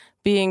and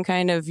being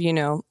kind of, you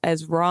know,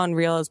 as raw and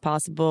real as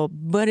possible,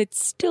 but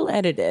it's still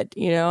edited,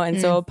 you know,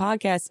 and so a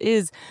podcast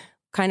is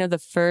kind of the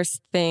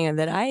first thing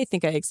that I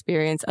think I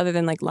experienced other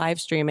than like live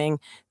streaming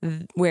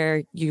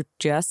where you're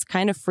just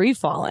kind of free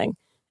falling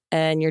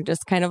and you're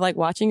just kind of like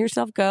watching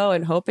yourself go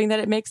and hoping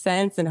that it makes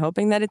sense and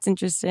hoping that it's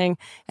interesting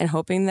and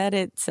hoping that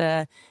it's,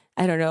 I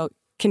don't know,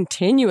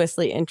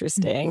 continuously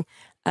interesting.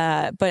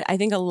 But I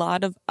think a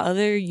lot of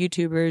other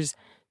YouTubers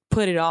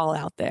put it all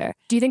out there.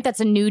 Do you think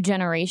that's a new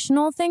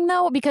generational thing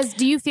though? Because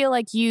do you feel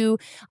like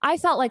I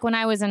felt like when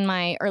I was in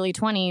my early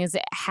 20s,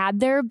 had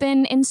there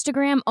been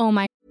Instagram, oh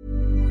my.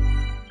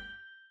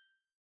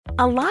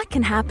 A lot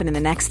can happen in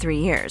the next 3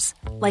 years.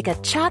 Like a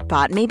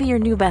chatbot may be your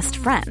new best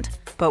friend.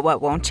 But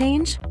what won't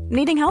change?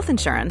 Needing health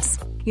insurance.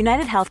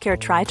 United Healthcare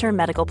Tri-Term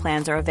Medical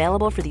Plans are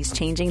available for these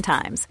changing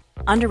times.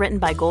 Underwritten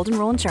by Golden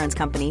Rule Insurance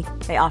Company,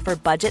 they offer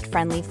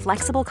budget-friendly,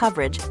 flexible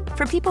coverage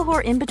for people who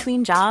are in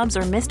between jobs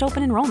or missed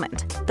open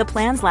enrollment. The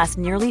plans last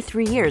nearly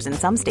 3 years in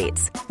some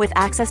states, with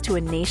access to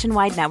a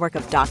nationwide network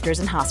of doctors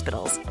and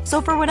hospitals.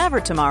 So for whatever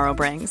tomorrow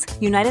brings,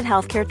 United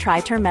Healthcare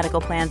Tri-Term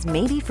Medical Plans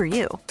may be for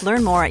you.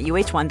 Learn more at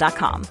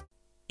uh1.com.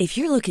 If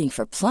you're looking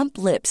for plump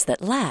lips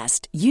that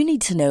last, you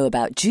need to know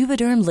about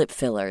Juvederm lip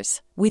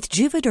fillers. With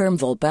Juvederm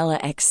Volbella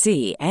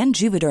XC and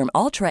Juvederm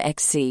Ultra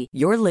XC,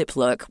 your lip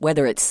look,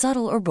 whether it's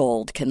subtle or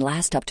bold, can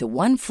last up to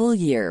 1 full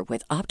year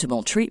with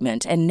optimal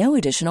treatment and no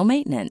additional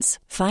maintenance.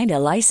 Find a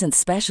licensed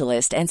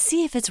specialist and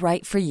see if it's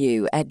right for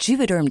you at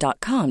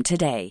Juvederm.com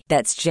today.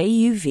 That's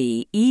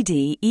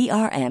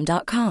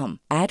JUVEDERM.com.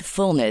 Add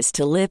fullness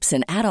to lips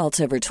in adults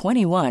over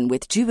 21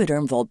 with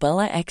Juvederm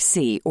Volbella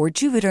XC or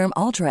Juvederm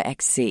Ultra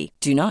XC.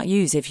 Do not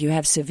use if you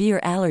have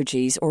severe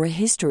allergies or a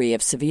history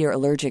of severe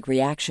allergic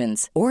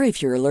reactions, or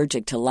if you're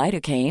allergic to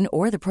lidocaine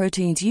or the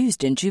proteins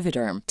used in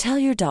Juvederm. Tell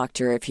your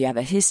doctor if you have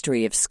a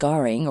history of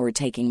scarring or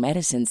taking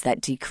medicines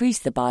that decrease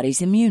the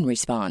body's immune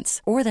response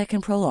or that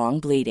can prolong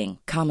bleeding.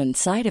 Common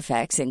side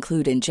effects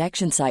include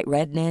injection site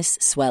redness,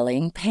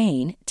 swelling,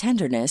 pain,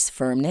 tenderness,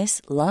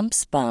 firmness,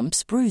 lumps,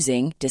 bumps,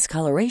 bruising,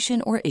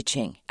 discoloration, or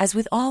itching. As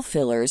with all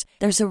fillers,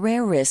 there's a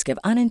rare risk of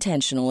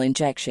unintentional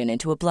injection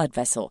into a blood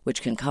vessel,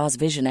 which can cause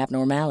vision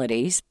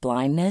abnormalities,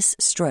 blindness,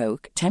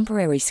 stroke,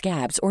 temporary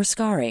scabs, or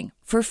scarring.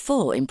 For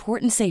full,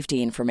 important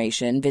safety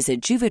information,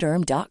 visit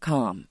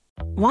Juvederm.com.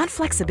 Want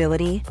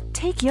flexibility?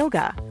 Take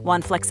yoga.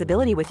 Want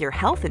flexibility with your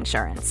health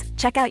insurance?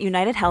 Check out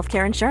United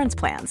Healthcare Insurance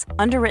Plans.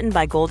 Underwritten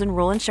by Golden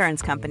Rule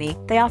Insurance Company,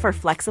 they offer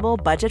flexible,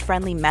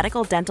 budget-friendly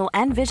medical, dental,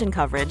 and vision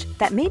coverage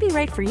that may be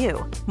right for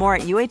you. More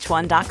at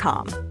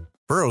uh1.com.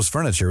 Burrow's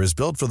furniture is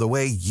built for the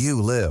way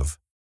you live.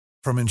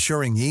 From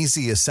ensuring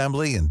easy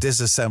assembly and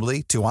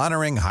disassembly to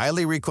honoring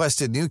highly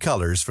requested new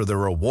colors for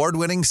their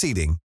award-winning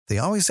seating, they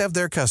always have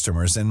their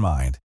customers in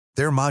mind.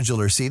 Their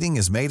modular seating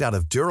is made out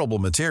of durable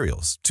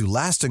materials to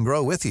last and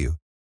grow with you.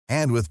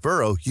 And with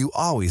Burrow, you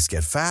always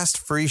get fast,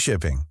 free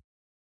shipping.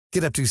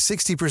 Get up to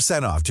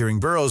 60% off during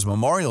Burrow's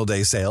Memorial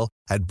Day sale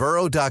at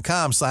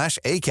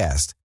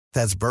burrow.com/ACAST.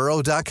 That's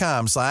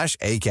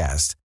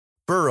burrow.com/ACAST.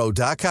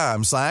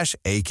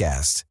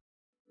 burrow.com/ACAST.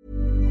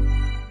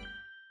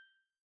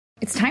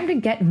 It's time to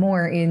get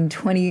more in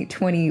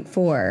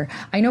 2024.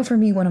 I know for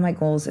me, one of my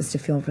goals is to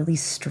feel really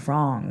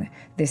strong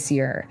this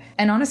year.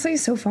 And honestly,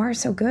 so far,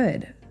 so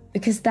good.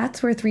 Because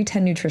that's where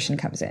 310 Nutrition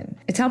comes in.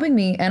 It's helping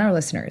me and our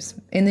listeners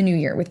in the new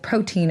year with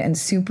protein and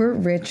super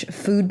rich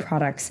food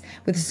products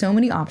with so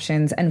many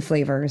options and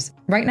flavors.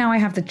 Right now I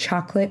have the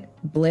chocolate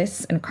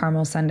bliss and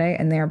caramel sundae,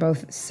 and they are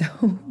both so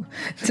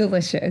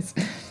delicious.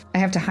 I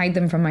have to hide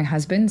them from my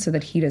husband so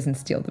that he doesn't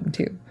steal them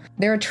too.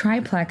 They're a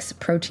triplex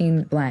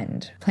protein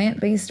blend,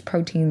 plant-based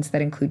proteins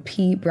that include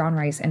pea, brown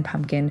rice, and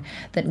pumpkin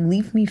that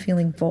leave me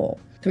feeling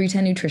full.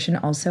 310 Nutrition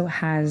also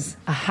has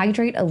a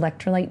Hydrate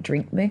electrolyte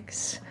drink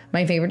mix.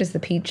 My favorite is the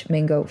peach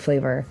mango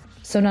flavor.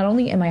 So not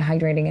only am I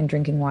hydrating and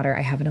drinking water,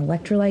 I have an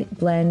electrolyte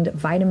blend,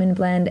 vitamin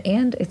blend,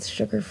 and it's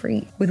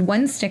sugar-free. With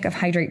 1 stick of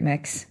Hydrate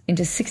mix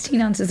into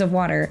 16 ounces of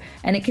water,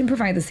 and it can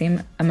provide the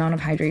same amount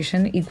of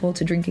hydration equal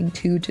to drinking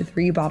 2 to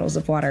 3 bottles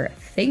of water.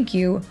 Thank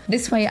you.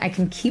 This way I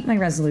can keep my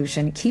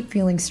resolution, keep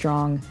feeling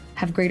strong,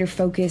 have greater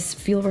focus,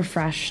 feel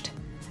refreshed,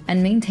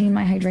 and maintain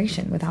my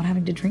hydration without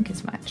having to drink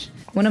as much.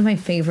 One of my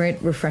favorite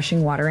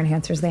refreshing water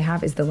enhancers they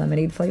have is the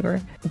lemonade flavor.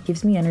 It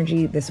gives me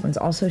energy. This one's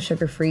also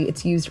sugar-free.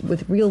 It's used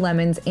with real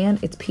lemons and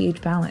it's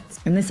pH balanced.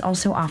 And this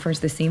also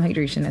offers the same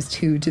hydration as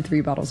 2 to 3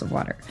 bottles of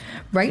water.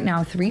 Right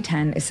now,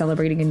 310 is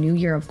celebrating a new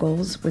year of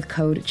goals with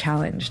code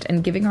CHALLENGED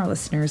and giving our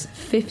listeners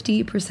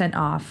 50%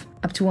 off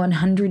up to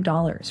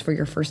 $100 for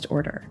your first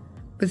order.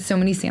 With so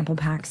many sample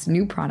packs,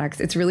 new products,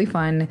 it's really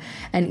fun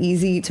and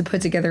easy to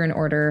put together an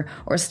order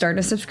or start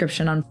a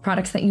subscription on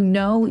products that you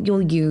know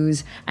you'll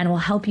use and will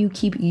help you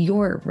keep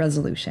your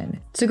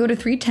resolution. So go to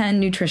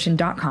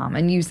 310nutrition.com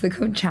and use the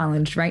code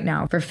CHALLENGED right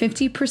now for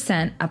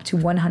 50% up to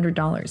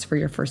 $100 for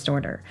your first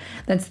order.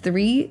 That's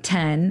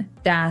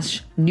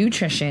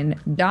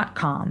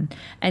 310-nutrition.com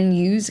and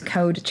use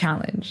code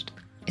CHALLENGED.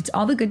 It's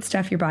all the good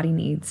stuff your body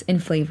needs in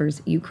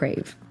flavors you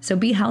crave. So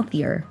be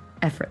healthier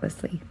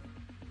effortlessly.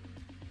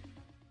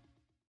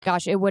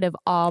 Gosh, it would have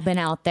all been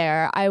out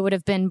there. I would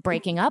have been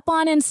breaking up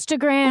on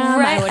Instagram.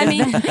 Right. I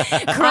mean,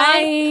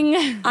 crying.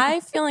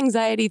 I feel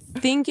anxiety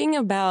thinking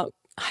about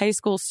high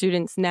school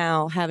students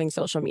now having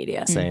social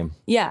media. Same.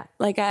 Yeah.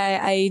 Like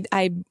I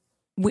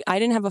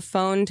didn't have a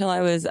phone until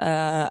I was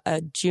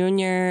a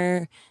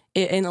junior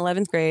in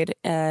 11th grade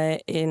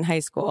in high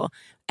school.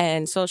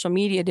 And social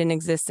media didn't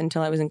exist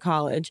until I was in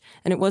college.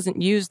 And it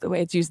wasn't used the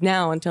way it's used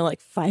now until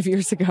like 5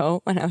 years ago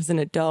when I was an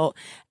adult.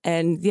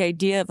 And the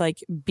idea of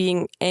like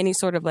being any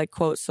sort of like,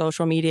 quote,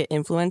 social media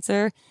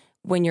influencer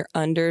when you're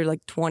under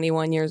like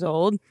 21 years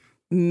old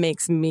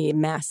makes me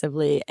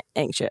massively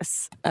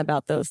anxious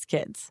about those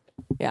kids.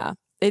 Yeah,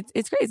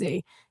 it's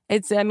crazy. I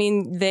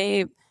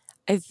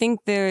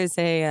think there's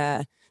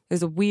a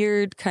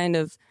weird kind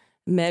of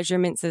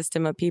measurement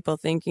system of people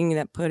thinking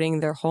that putting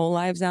their whole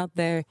lives out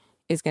there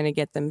is going to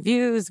get them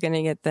views, going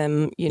to get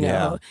them,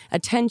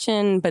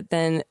 attention. But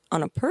then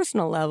on a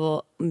personal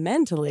level,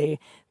 mentally,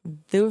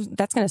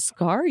 that's going to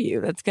scar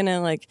you. That's going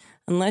to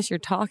unless you're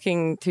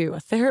talking to a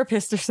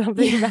therapist or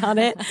something about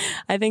it,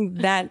 I think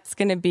that's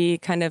going to be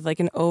kind of like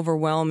an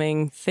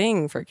overwhelming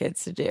thing for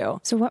kids to do.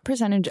 So what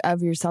percentage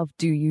of yourself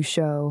do you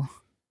show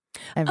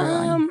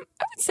everyone? I would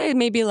say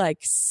maybe like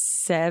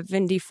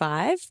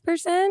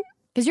 75%.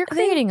 Because you're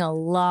creating a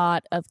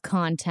lot of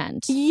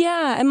content.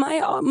 Yeah. And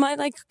my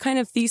like kind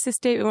of thesis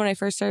statement when I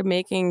first started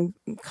making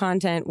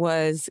content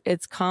was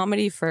it's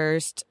comedy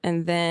first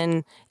and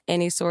then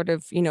any sort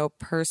of,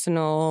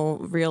 personal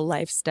real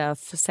life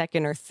stuff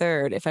second or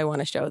third if I want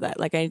to show that.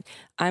 Like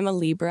I'm a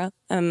Libra,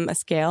 I'm a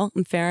scale,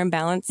 I'm fair and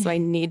balanced. So I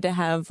need to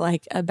have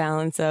like a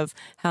balance of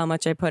how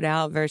much I put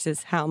out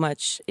versus how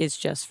much is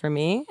just for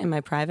me in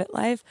my private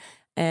life.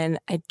 And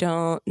I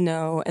don't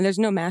know, and there's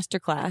no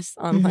masterclass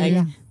on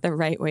the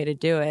right way to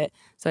do it.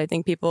 So I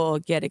think people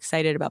get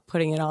excited about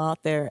putting it all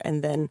out there,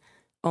 and then,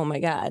 oh my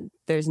God,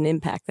 there's an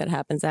impact that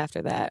happens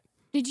after that.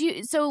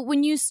 So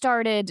when you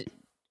started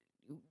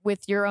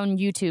with your own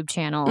YouTube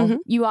channel,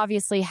 you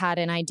obviously had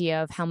an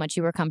idea of how much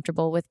you were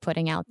comfortable with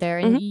putting out there,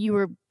 and you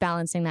were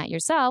balancing that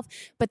yourself.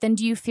 But then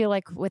do you feel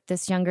like with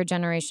this younger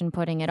generation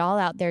putting it all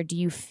out there, do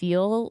you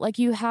feel like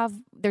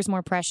there's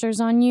more pressures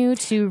on you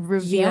to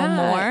reveal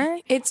more?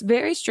 It's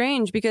very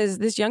strange because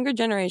this younger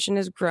generation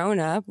has grown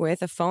up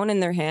with a phone in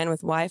their hand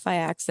with Wi-Fi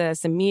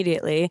access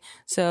immediately.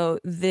 So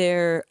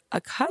they're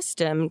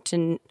accustomed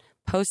to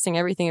posting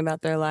everything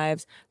about their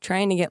lives,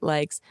 trying to get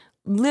likes,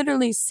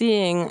 literally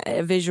seeing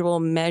a visual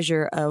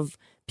measure of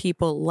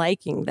people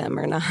liking them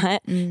or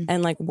not,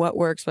 and like what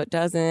works, what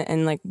doesn't,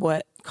 and like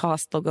what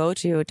cost they'll go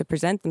to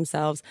present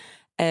themselves.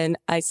 And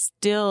I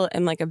still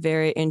am like a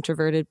very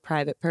introverted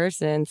private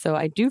person. So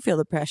I do feel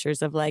the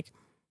pressures of like,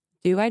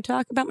 do I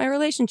talk about my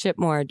relationship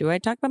more? Do I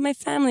talk about my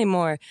family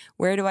more?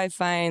 Where do I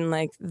find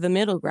like the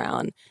middle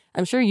ground?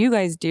 I'm sure you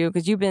guys do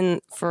because you've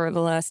been for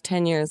the last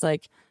 10 years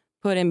like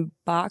put in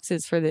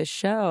boxes for this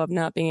show of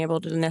not being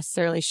able to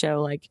necessarily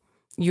show like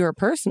your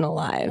personal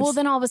lives. Well,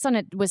 then all of a sudden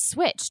it was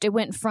switched. It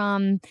went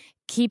from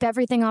keep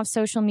everything off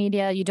social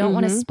media. You don't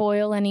want to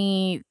spoil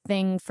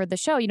anything for the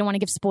show. You don't want to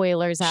give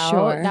spoilers out.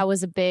 Sure. That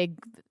was a big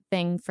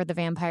thing for the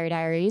Vampire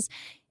Diaries.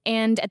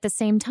 And at the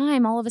same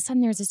time, all of a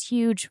sudden, there's this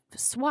huge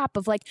swap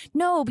of like,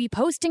 no, be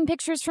posting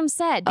pictures from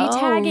set, be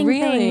tagging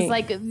things.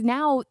 Like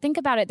now, think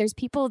about it. There's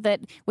people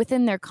that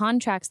within their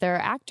contracts, there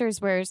are actors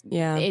where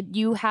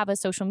you have a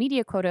social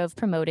media quota of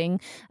promoting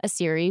a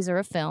series or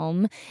a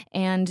film.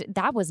 And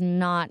that was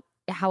not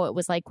how it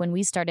was like when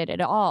we started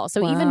at all.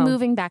 So even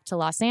moving back to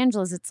Los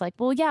Angeles, it's like,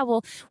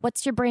 well,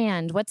 what's your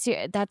brand?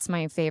 That's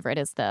my favorite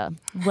is the,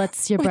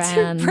 what's your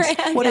brand?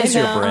 What is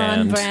your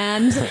brand? On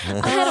brand.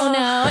 I don't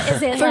know.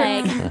 Is it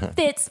like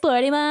fit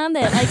sporty mom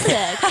that likes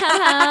to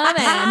come home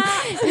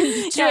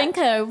and drink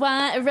her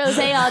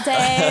rosé all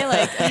day?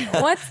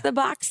 Like, what's the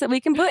box that we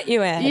can put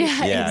you in?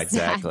 Yeah,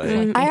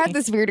 exactly. I had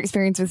this weird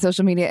experience with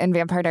social media and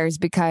Vampire Diaries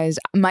because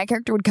my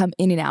character would come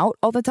in and out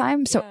all the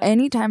time. So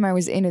anytime I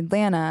was in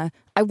Atlanta,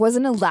 I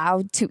wasn't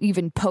allowed to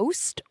even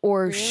post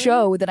or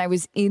show that I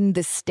was in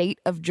the state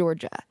of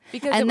Georgia.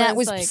 And that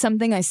was like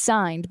something I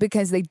signed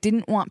because they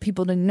didn't want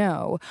people to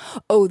know,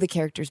 oh, the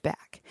character's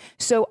back.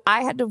 So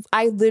I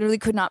literally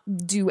could not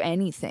do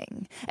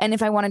anything. And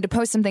if I wanted to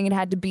post something, it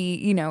had to be,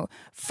 you know,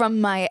 from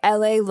my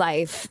LA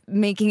life,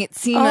 making it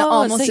seem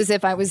almost as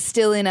if I was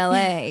still in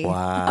LA.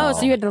 Wow. Oh,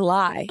 so you had to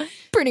lie.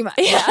 Pretty much.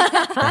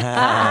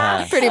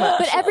 Yeah. Pretty much.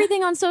 But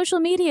everything on social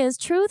media is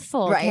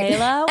truthful,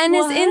 Kayla. And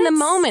is in the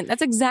moment.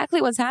 That's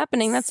exactly what's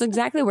happening. That's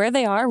exactly where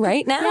they are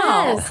right now.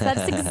 Yes,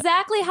 that's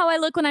exactly how I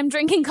look when I'm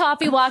drinking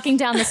coffee walking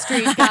down the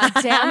street. God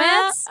damn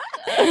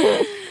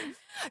it.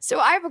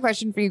 So I have a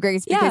question for you,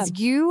 Grace, because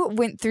you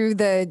went through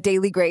the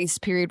daily grace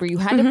period where you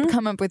had to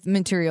come up with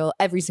material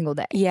every single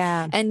day.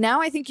 Yeah. And now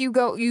I think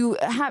how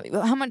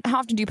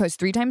often do you post?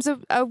 3 times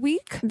a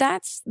week?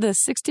 That's the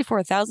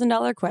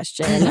 $64,000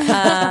 question.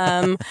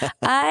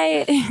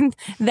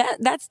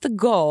 That's the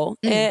goal.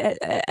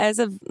 As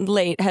of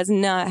late, has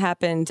not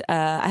happened.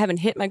 I haven't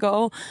hit my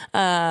goal.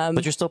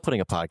 But you're still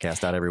putting a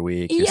podcast out every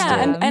week.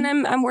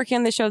 I'm working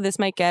on the show This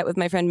Might Get with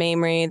my friend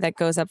Mamrie that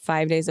goes up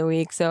 5 days a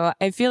week. So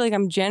I feel like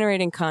I'm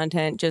generating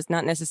content, just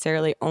not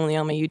necessarily only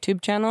on my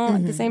YouTube channel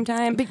at the same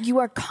time. But you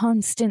are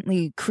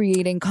constantly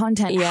creating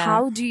content. Yeah.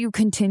 How do you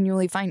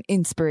continually find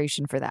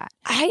inspiration for that?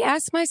 I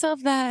ask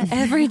myself that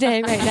every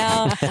day right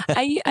now.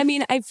 I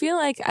mean, I feel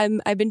like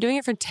I've been doing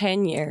it for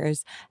 10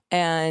 years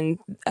and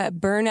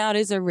burnout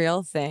is a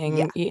real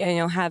thing. Yeah. You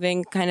know,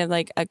 having kind of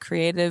like a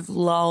creative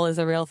lull is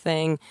a real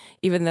thing,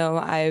 even though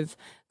I've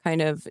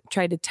kind of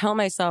tried to tell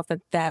myself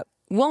that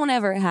won't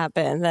ever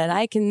happen, that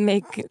I can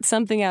make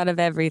something out of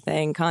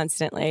everything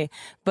constantly.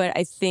 But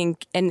I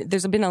think, and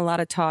there's been a lot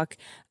of talk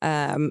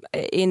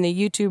in the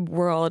YouTube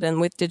world and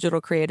with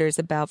digital creators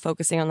about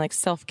focusing on like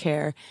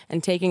self-care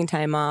and taking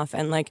time off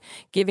and like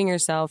giving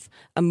yourself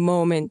a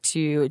moment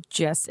to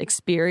just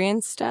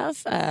experience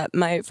stuff.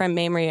 My friend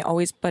Mamrie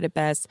always put it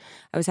best.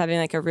 I was having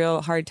like a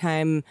real hard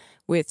time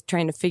with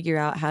trying to figure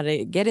out how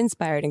to get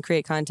inspired and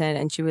create content.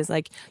 And she was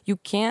like, you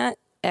can't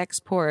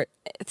export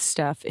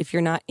stuff if you're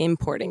not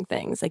importing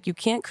things. Like you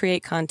can't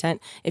create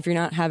content if you're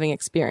not having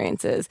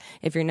experiences,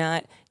 if you're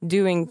not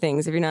doing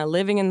things, if you're not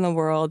living in the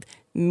world,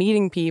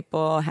 meeting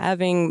people,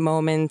 having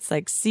moments,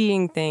 like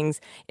seeing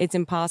things. It's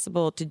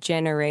impossible to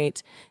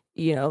generate,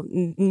 you know,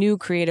 new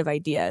creative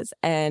ideas.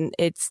 And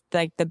it's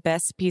like the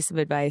best piece of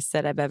advice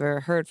that I've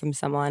ever heard from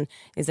someone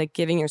is like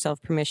giving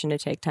yourself permission to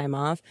take time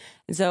off.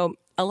 And so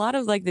a lot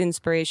of like the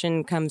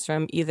inspiration comes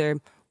from either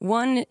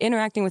one,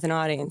 interacting with an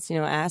audience, you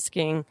know,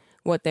 asking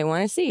what they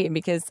want to see,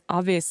 because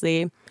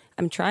obviously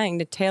I'm trying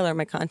to tailor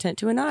my content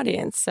to an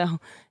audience. So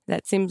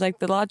that seems like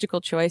the logical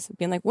choice of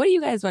being like, what do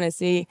you guys want to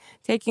see?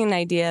 Taking an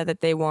idea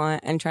that they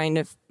want and trying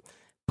to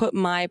put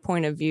my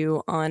point of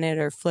view on it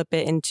or flip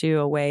it into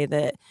a way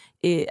that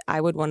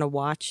I would want to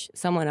watch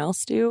someone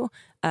else do.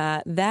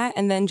 That,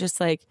 and then just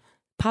like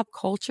pop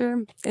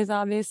culture is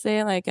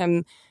obviously like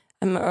I'm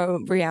a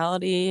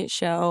reality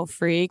show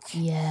freak.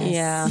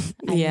 Yes.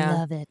 Yeah. I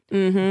love it.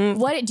 Mm-hmm.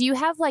 What do you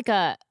have like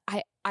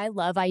I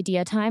love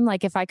idea time.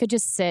 Like if I could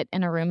just sit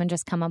in a room and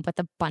just come up with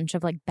a bunch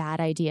of like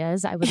bad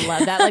ideas, I would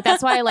love that. Like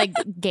that's why I like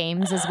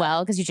games as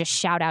well, because you just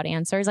shout out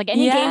answers. Like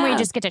any game where you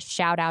just get to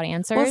shout out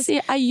answers. Well,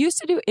 see, I used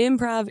to do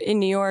improv in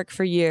New York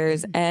for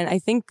years, and I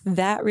think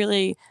that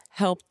really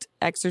helped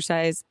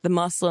exercise the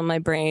muscle in my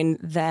brain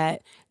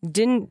that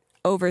didn't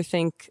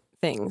overthink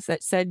things,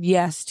 that said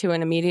yes to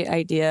an immediate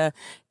idea,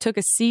 took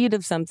a seed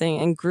of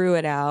something and grew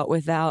it out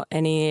without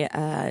any,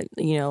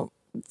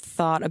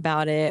 thought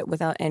about it,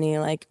 without any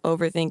like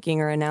overthinking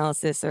or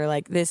analysis or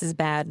like, this is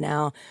bad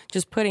now,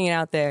 just putting it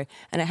out there.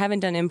 And I haven't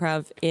done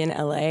improv in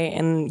LA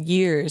in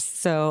years.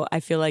 So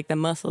I feel like the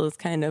muscle is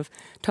kind of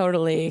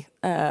totally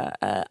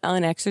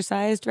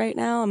unexercised right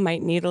now. I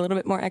might need a little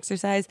bit more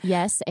exercise.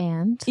 Yes.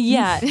 And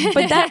yeah,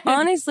 but that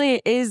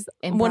honestly is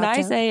what I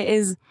Improv. say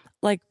is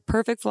like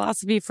perfect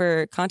philosophy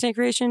for content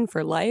creation,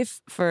 for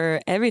life, for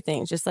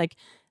everything. Just like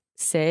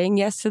saying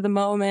yes to the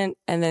moment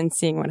and then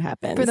seeing what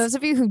happens. For those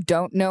of you who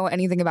don't know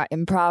anything about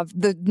improv,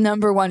 the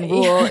number one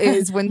rule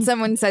is when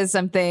someone says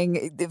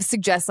something, it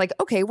suggests like,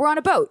 okay, we're on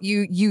a boat.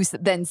 You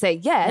then say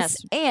yes,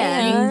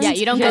 and yeah,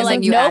 you don't go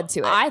like, you nope, add to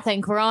it. I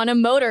think we're on a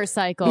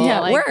motorcycle. Yeah,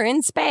 like, we're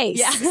in space.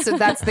 Yeah. So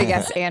that's the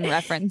yes and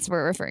reference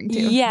we're referring to.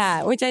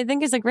 Yeah, which I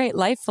think is a great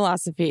life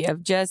philosophy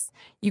of just,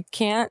 you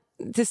can't,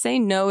 to say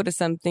no to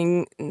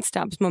something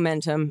stops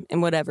momentum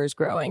in whatever's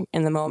growing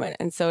in the moment.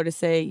 And so to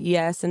say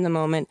yes in the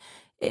moment,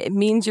 it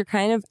means you're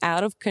kind of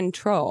out of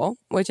control,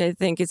 which I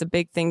think is a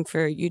big thing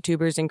for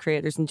YouTubers and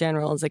creators in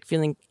general, is like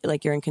feeling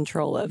like you're in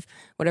control of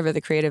whatever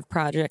the creative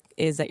project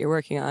is that you're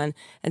working on.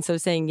 And so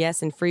saying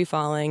yes and free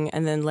falling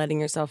and then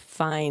letting yourself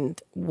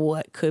find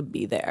what could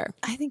be there.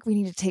 I think we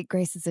need to take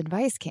Grace's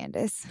advice,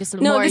 Candace. Just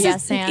No, more this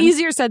yes is and.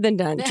 easier said than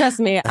done. Trust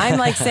me. I'm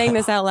like saying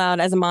this out loud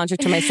as a mantra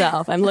to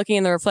myself. I'm looking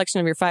in the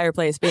reflection of your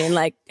fireplace being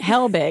like,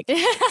 hell big.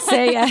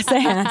 Say yes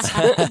and.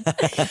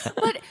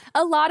 But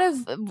a lot of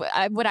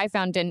what I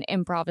found in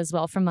improv as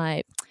well from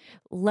my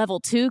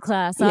level 2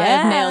 class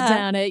I've nailed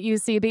down at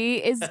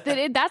UCB is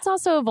that that's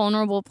also a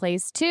vulnerable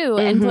place too.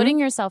 And putting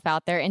yourself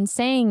out there and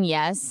saying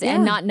yes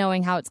and not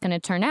knowing how it's going to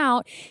turn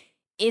out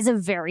is a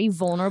very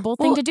vulnerable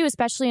thing to do,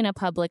 especially in a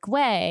public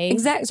way.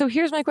 Exactly. So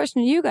here's my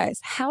question to you guys.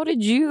 How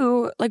did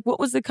you, like, what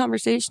was the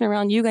conversation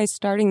around you guys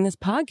starting this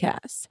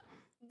podcast?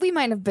 We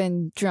might have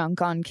been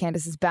drunk on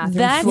Candace's bathroom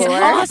That's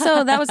floor.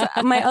 also, that was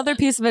my other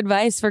piece of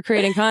advice for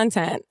creating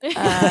content.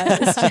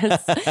 It's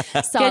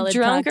just Solid get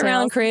drunk cocktails.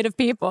 around creative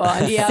people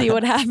and see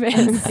what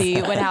happens.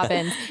 See what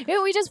happens.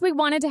 We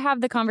wanted to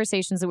have the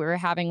conversations that we were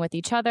having with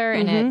each other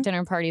and at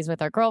dinner parties with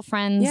our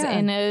girlfriends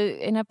in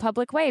a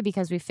public way,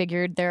 because we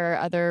figured there are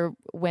other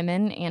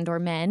women and or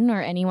men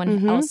or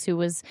anyone else who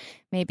was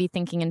maybe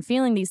thinking and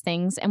feeling these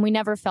things. And we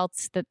never felt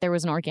that there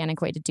was an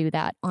organic way to do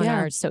that on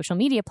our social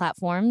media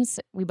platforms.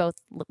 We both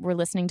were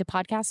listening to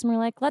podcasts and we're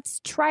like, let's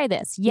try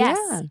this. Yes.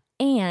 Yeah.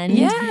 And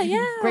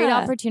great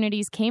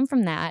opportunities came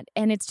from that.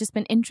 And it's just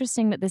been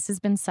interesting that this has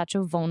been such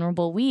a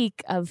vulnerable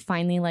week of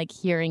finally like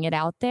hearing it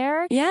out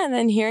there. Yeah, and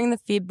then hearing the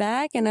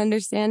feedback and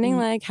understanding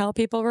like how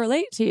people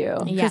relate to you.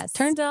 'Cause Yes.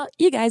 turns out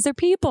you guys are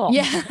people.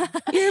 Yeah.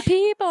 You're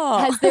people.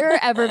 Has there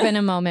ever been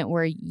a moment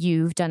where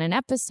you've done an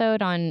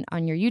episode on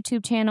your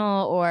YouTube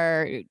channel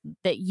or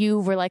that you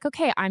were like,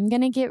 okay, I'm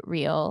going to get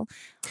real.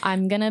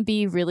 I'm going to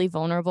be really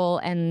vulnerable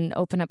and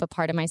open up a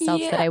part of myself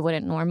that I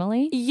wouldn't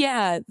normally?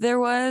 Yeah, there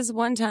was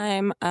one time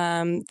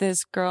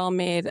this girl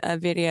made a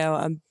video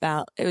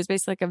about, it was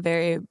basically like a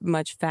very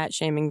much fat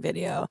shaming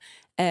video.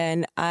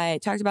 And I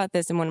talked about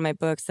this in one of my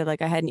books, that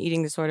like I had an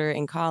eating disorder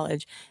in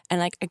college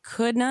and like I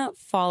could not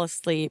fall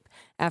asleep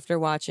after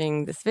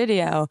watching this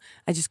video.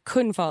 I just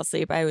couldn't fall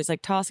asleep. I was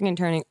like tossing and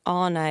turning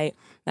all night.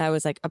 I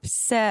was like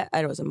upset.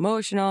 I was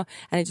emotional.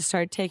 And I just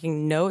started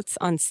taking notes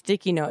on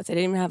sticky notes. I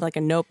didn't even have like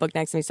a notebook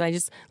next to me. So I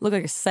just looked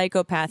like a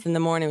psychopath in the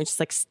morning with just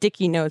like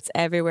sticky notes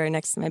everywhere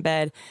next to my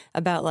bed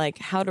about like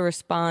how to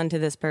respond to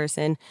this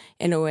person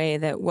in a way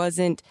that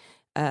wasn't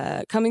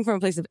coming from a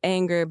place of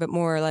anger, but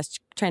more or less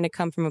trying to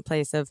come from a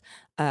place of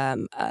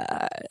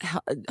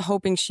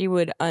hoping she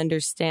would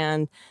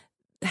understand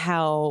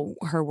how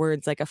her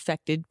words like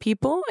affected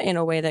people in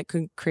a way that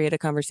could create a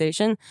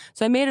conversation.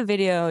 So I made a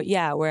video,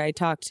 where I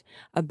talked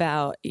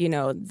about,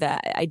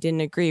 that I didn't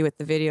agree with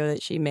the video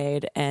that she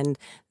made, and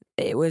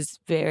it was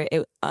very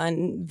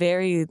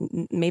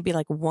maybe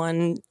like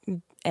one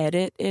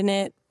edit in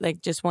it,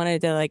 like just wanted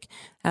to like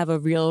have a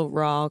real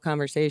raw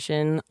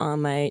conversation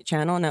on my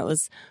channel, and that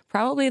was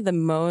probably the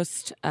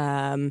most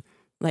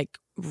like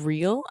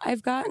real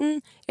I've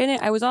gotten in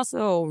it. I was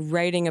also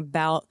writing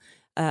about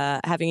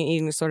having an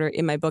eating disorder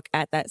in my book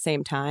at that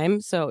same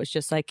time, so it was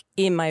just like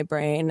in my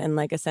brain and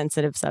like a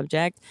sensitive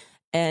subject,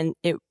 and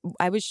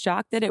I was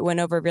shocked that it went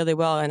over really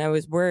well, and I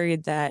was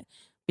worried that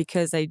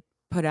because I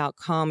put out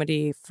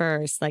comedy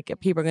first, like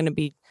people are going to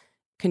be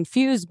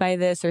confused by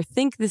this or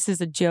think this is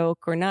a joke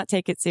or not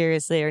take it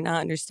seriously or not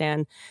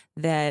understand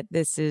that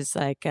this is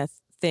like a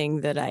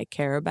thing that I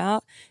care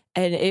about.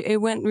 And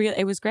it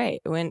was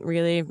great. It went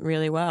really,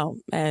 really well.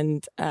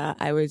 And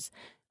I was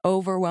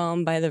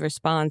overwhelmed by the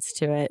response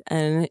to it.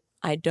 And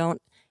I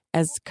don't,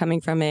 as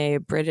coming from a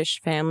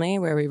British family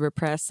where we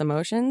repress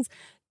emotions,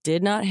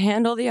 did not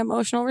handle the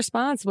emotional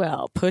response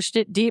well, pushed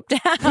it deep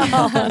down.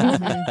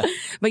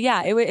 But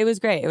yeah, it was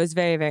great. It was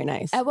very, very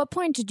nice. At what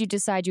point did you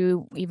decide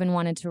you even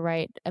wanted to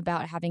write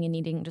about having an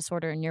eating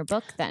disorder in your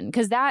book then?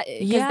 Because that,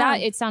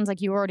 it sounds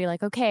like you were already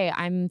like, okay,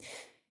 I'm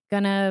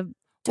going to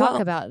talk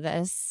about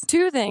this.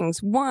 Two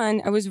things.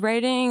 One, I was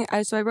writing,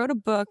 so I wrote a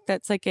book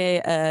that's like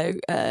a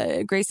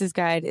Grace's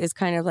Guide is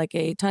kind of like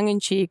a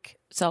tongue-in-cheek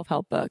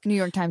self-help book. New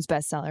York Times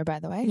bestseller, by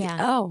the way. Yeah.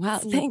 Oh, wow.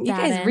 Thank you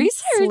guys. in.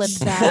 Research.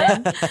 Slip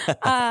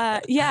that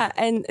Yeah,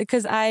 and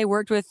because I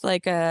worked with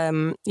like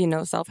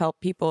self-help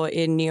people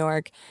in New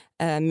York,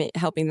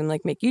 helping them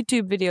like make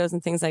YouTube videos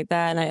and things like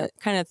that, and I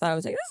kind of thought, I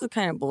was like, this is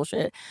kind of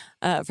bullshit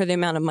for the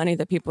amount of money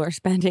that people are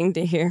spending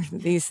to hear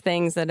these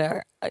things that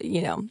are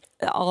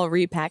all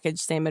repackaged,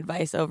 same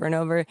advice over and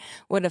over.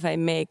 What if I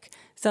make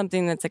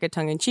something that's like a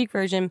tongue-in-cheek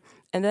version?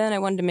 And then I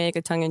wanted to make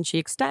a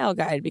tongue-in-cheek style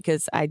guide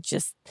because I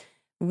just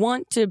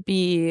want to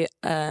be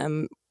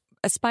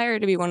aspire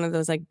to be one of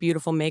those like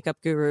beautiful makeup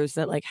gurus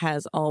that like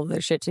has all of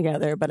their shit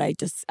together, but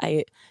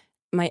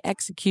my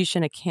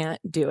execution, I can't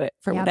do it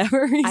for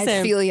whatever reason.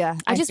 I feel ya.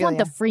 I just want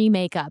the free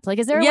makeup. Like,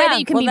 is there a way that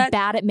you can be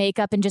bad at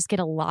makeup and just get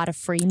a lot of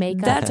free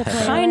makeup?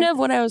 That's kind of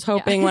what I was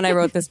hoping when I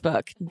wrote this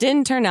book.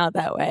 Didn't turn out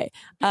that way.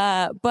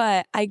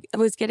 But I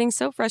was getting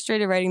so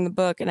frustrated writing the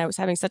book, and I was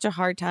having such a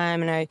hard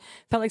time, and I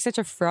felt like such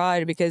a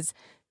fraud because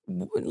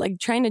like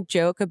trying to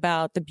joke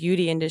about the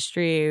beauty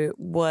industry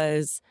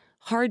was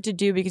hard to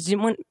do because you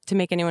didn't want to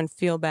make anyone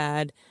feel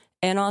bad.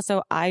 And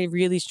also, I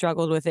really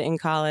struggled with it in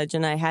college,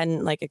 and I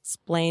hadn't like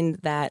explained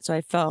that. So I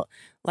felt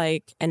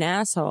like an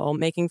asshole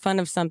making fun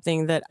of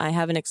something that I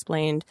haven't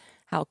explained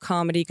how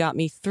comedy got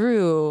me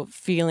through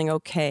feeling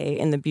okay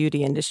in the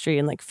beauty industry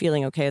and like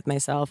feeling okay with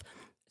myself.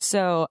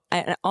 So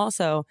I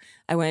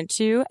went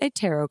to a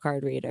tarot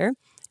card reader,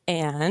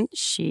 and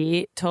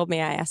she told me,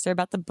 I asked her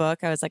about the book.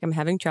 I was like, I'm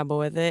having trouble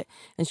with it.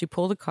 And she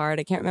pulled a card.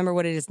 I can't remember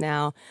what it is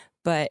now,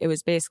 but it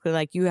was basically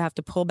like, you have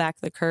to pull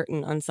back the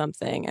curtain on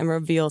something and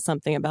reveal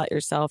something about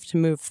yourself to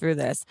move through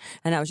this.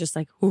 And I was just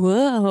like,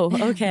 whoa,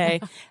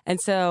 okay.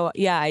 And so,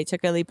 yeah, I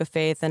took a leap of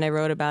faith and I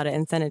wrote about it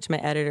and sent it to my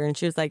editor. And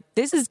she was like,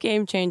 this is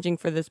game changing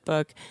for this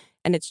book.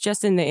 And it's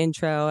just in the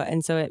intro.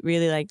 And so it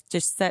really like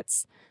just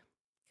sets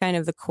kind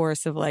of the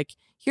course of like,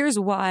 here's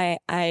why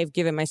I've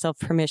given myself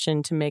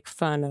permission to make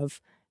fun of,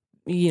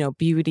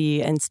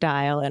 beauty and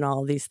style and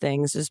all these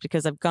things, just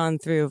because I've gone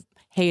through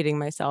hating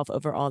myself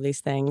over all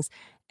these things.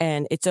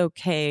 And it's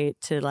okay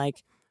to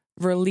like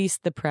release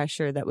the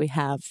pressure that we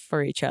have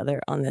for each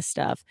other on this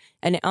stuff.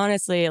 And it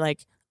honestly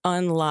like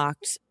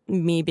unlocked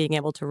me being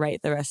able to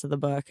write the rest of the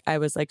book. I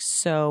was like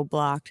so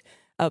blocked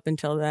up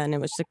until then.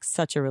 It was like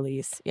such a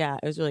release. Yeah,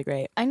 it was really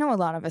great. I know a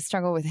lot of us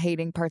struggle with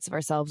hating parts of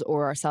ourselves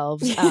or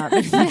ourselves,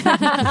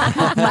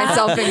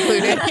 myself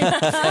included.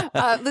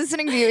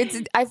 Listening to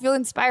you, I feel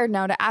inspired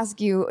now to ask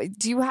you,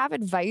 do you have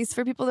advice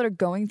for people that are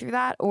going through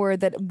that or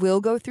that will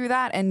go through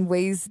that and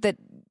ways that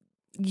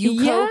you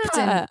coped?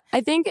 And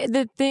I think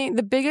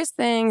the biggest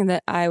thing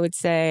that I would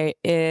say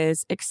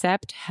is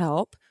accept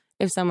help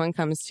if someone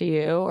comes to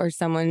you or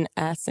someone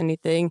asks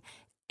anything,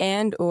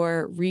 and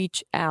or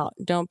reach out.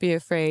 Don't be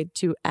afraid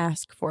to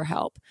ask for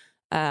help.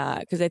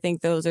 Because I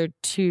think those are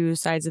two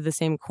sides of the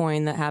same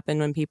coin that happen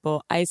when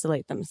people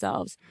isolate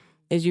themselves,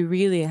 is you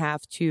really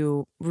have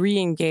to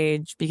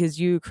re-engage because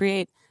you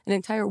create an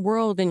entire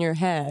world in your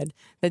head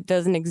that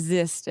doesn't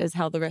exist as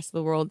how the rest of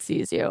the world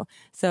sees you.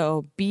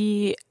 So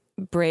be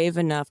brave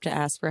enough to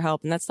ask for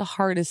help. And that's the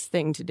hardest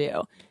thing to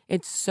do.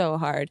 It's so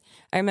hard.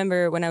 I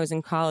remember when I was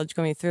in college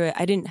going through it,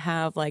 I didn't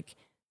have like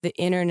the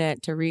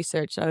internet to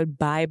research. I would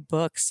buy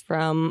books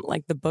from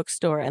like the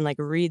bookstore and like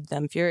read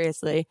them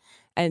furiously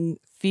and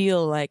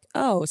feel like,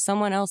 oh,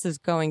 someone else is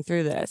going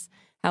through this.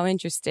 How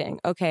interesting.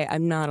 Okay,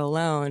 I'm not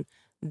alone.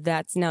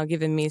 That's now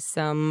given me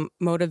some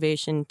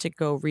motivation to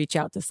go reach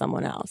out to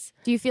someone else.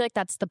 Do you feel like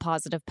that's the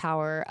positive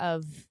power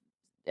of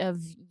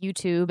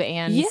YouTube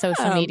and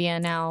social media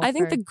now? I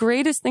think the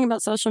greatest thing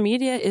about social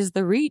media is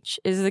the reach,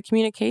 is the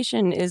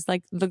communication, is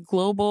like the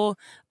global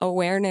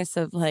awareness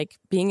of like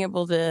being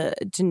able to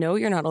know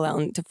you're not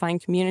alone, to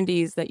find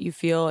communities that you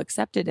feel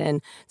accepted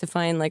in, to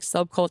find like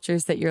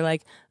subcultures that you're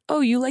like,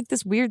 oh, you like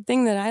this weird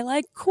thing that I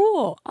like?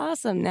 Cool.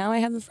 Awesome. Now I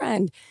have a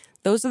friend.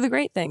 Those are the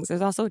great things.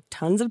 There's also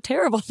tons of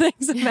terrible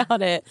things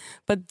about it.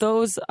 But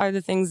those are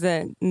the things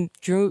that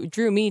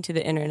drew me to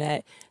the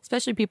internet,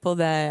 especially people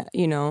that,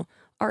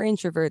 are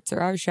introverts or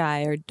are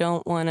shy or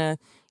don't want to,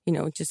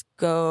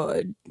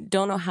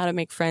 don't know how to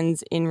make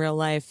friends in real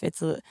life.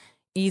 It's an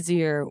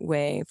easier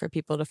way for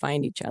people to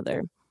find each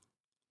other.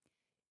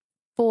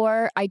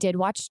 I did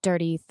watch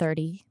Dirty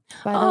 30,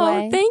 by the way.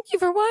 Oh, thank you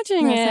for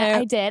watching it.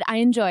 I did. I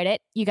enjoyed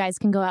it. You guys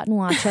can go out and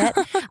watch it.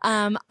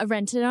 I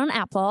rented it on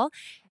Apple.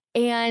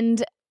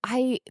 And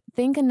I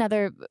think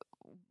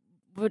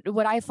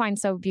what I find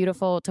so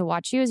beautiful to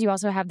watch you is you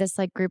also have this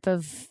like group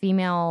of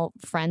female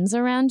friends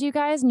around you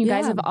guys, and you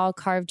guys have all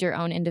carved your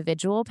own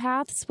individual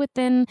paths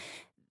within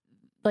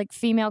like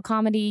female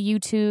comedy,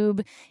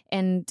 YouTube,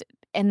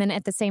 and then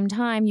at the same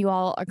time, you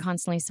all are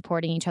constantly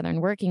supporting each other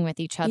and working with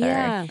each other.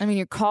 Yeah. I mean,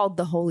 you're called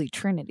the Holy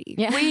Trinity.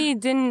 Yeah. We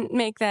didn't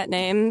make that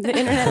name. The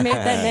internet made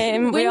that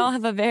name. We all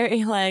have a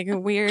very like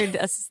weird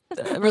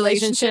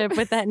relationship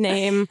with that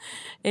name.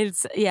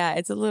 It's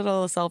a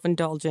little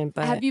self-indulgent.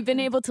 But have you been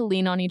able to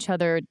lean on each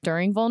other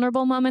during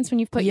vulnerable moments when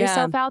you've put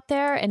yourself out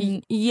there?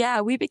 And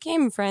we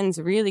became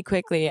friends really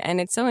quickly, and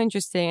it's so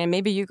interesting. And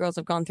maybe you girls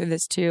have gone through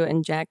this too.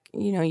 And Jack,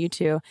 you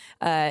too.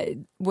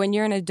 When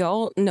you're an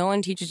adult, no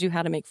one teaches you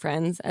how to make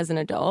friends as an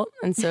adult,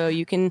 and so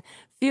you can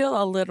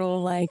feel a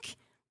little like,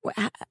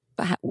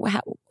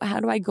 how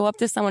do I go up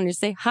to someone and just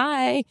say,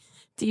 hi,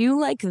 do you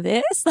like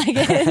this? Like,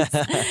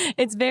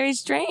 it's very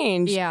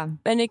strange. Yeah.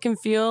 And it can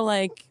feel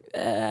like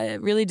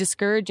really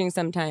discouraging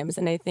sometimes.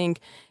 And I think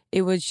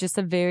it was just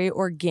a very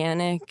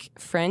organic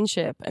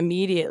friendship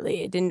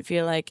immediately. It didn't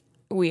feel like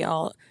we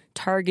all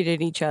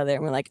targeted each other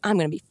and we're like, I'm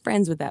going to be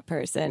friends with that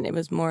person. It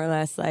was more or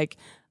less like,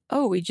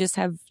 oh, we just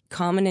have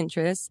common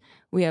interests.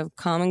 We have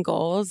common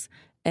goals.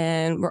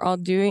 And we're all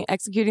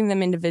executing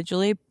them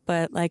individually,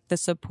 but like the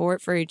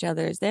support for each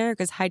other is there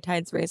because high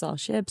tides raise all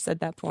ships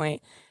at that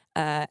point.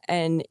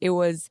 And it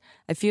was,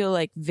 I feel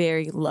like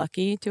very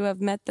lucky to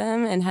have met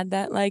them and had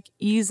that like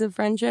ease of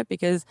friendship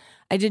because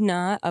I did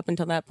not up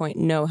until that point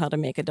know how to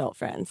make adult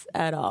friends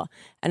at all.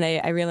 And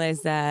I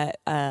realized that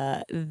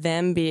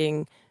them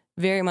being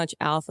very much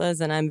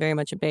alphas and I'm very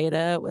much a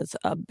beta was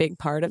a big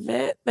part of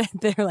it.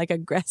 They're like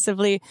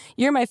aggressively,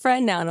 you're my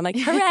friend now. And I'm like,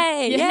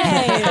 hooray,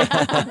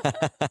 yay.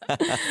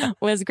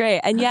 Was great.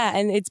 And yeah,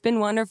 and it's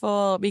been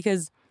wonderful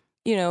because,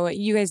 you know,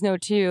 you guys know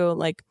too,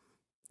 like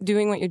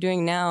doing what you're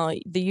doing now,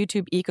 the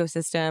YouTube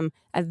ecosystem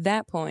at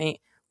that point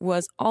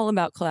was all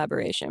about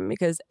collaboration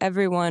because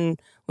everyone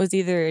was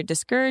either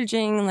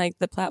discouraging like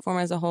the platform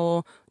as a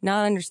whole,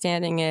 not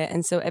understanding it.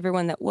 And so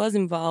everyone that was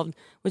involved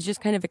was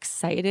just kind of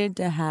excited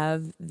to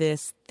have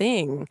this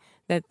thing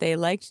that they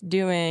liked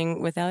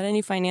doing without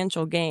any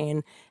financial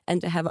gain and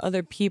to have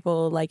other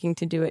people liking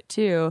to do it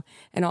too.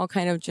 And all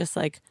kind of just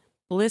like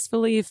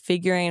blissfully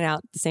figuring it out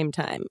at the same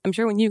time. I'm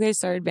sure when you guys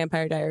started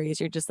Vampire Diaries,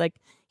 you're just like,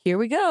 here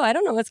we go. I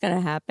don't know what's going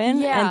to happen.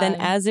 Yeah. And then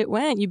as it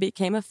went, you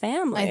became a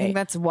family. I think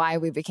that's why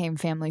we became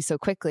family so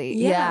quickly.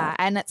 Yeah.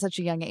 And at such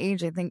a young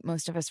age, I think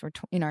most of us were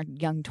in our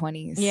young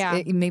 20s.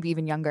 Yeah. Maybe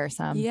even younger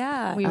some.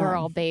 Yeah. We were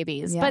all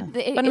babies. Yeah. But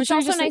it's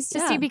also nice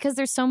to see because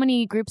there's so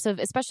many groups of,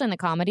 especially in the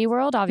comedy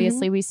world,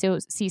 obviously we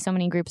see so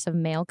many groups of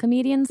male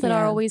comedians that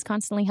are always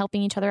constantly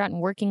helping each other out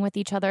and working with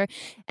each other.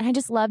 And I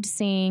just loved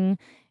seeing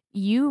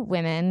you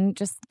women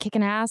just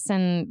kicking ass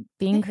and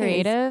being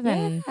creative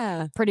and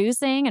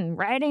producing and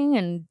writing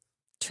and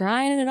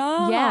trying it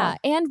all. Yeah.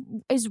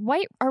 And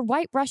are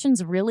White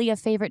Russians really a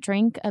favorite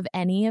drink of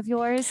any of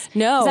yours?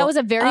 No. That was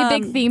a very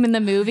big theme in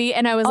the movie.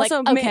 And I was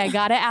also, like, okay, I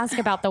got to ask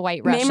about the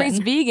White Russian. Mamrie's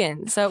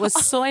vegan. So it was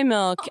soy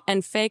milk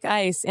and fake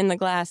ice in the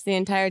glass the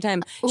entire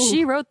time. Ooh.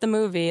 She wrote the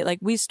movie. Like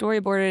we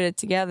storyboarded it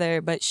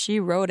together, but she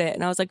wrote it.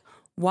 And I was like,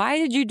 why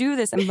did you do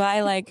this? And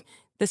by like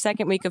the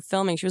second week of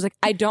filming, she was like,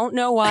 I don't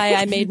know why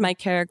I made my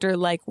character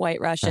like White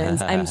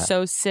Russians. I'm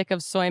so sick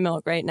of soy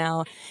milk right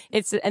now.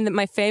 And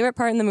my favorite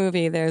part in the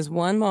movie, there's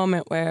one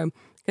moment where,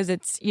 because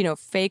it's, you know,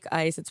 fake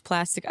ice, it's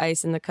plastic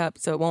ice in the cup,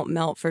 so it won't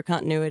melt for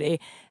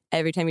continuity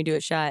every time you do a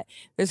shot.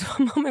 There's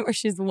one moment where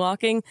she's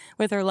walking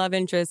with her love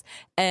interest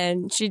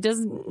and she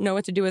doesn't know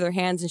what to do with her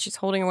hands and she's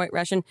holding a White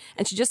Russian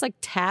and she just like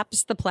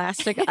taps the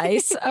plastic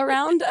ice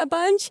around a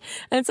bunch.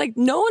 And it's like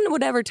no one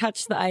would ever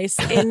touch the ice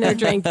in their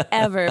drink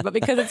ever. But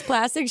because it's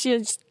plastic, she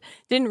just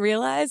didn't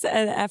realize.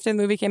 And after the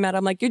movie came out,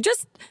 I'm like, you're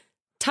just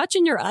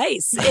touching your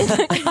ice in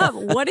the cup.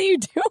 What are you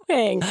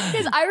doing?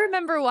 Because I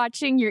remember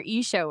watching your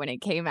E-show when it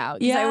came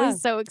out. I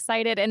was so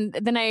excited. And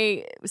then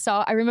I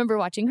remember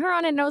watching her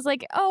on it and I was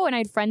like, oh, and I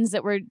had friends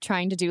that were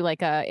trying to do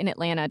in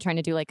Atlanta, trying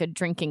to do like a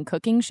drinking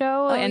cooking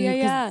show.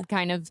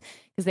 Because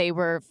they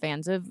were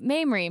fans of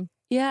Mamrie.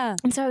 Yeah.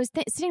 And so I was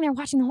sitting there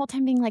watching the whole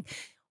time being like,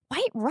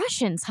 White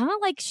Russians, huh?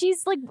 Like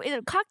she's like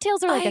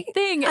cocktails are like a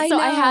thing. So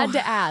I had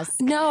to ask.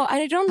 No,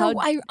 I don't know.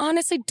 I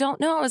honestly don't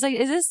know. I was like,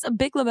 is this a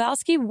Big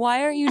Lebowski?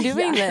 Why are you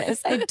doing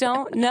this? I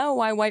don't know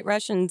why White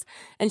Russians.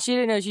 And she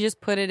didn't know. She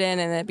just put it in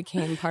and it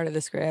became part of the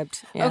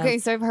script. Yeah. Okay,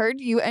 so I've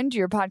heard you end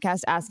your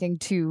podcast asking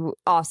 2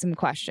 awesome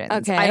questions.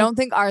 Okay. I don't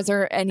think ours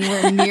are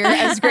anywhere near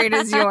as great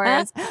as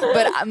yours,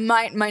 but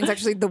mine's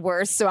actually the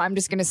worst. So I'm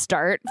just going to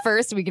start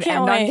first. We can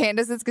end on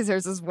Candace's because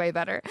hers is way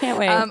better. Can't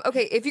wait.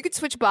 Okay, if you could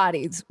switch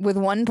bodies with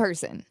one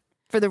person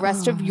for the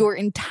rest of your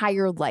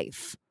entire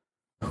life,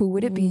 who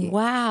would it be?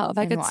 Wow. If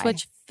I could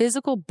switch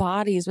physical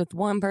bodies with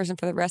one person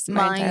for the rest of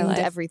my entire life.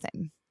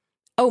 Everything.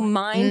 Oh,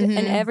 mind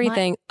and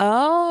everything.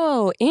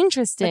 Oh,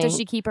 interesting. But does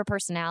she keep her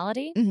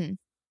personality?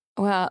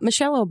 Well,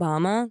 Michelle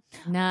Obama.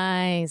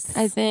 Nice.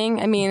 I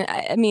think. I mean,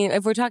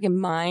 if we're talking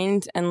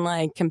mind and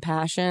like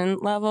compassion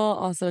level,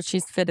 also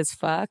she's fit as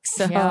fuck.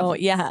 So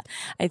yeah,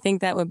 I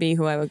think that would be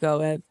who I would go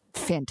with.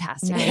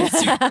 Fantastic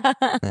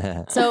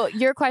answer. So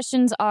your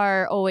questions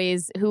are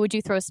always, who would you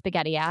throw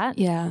spaghetti at?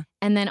 Yeah.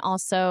 And then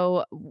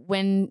also,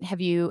 when have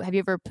you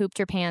ever pooped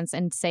your pants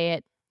and say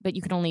it, but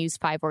you can only use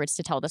 5 words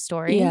to tell the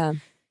story? Yeah.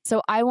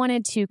 So I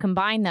wanted to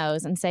combine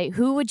those and say,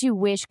 who would you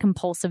wish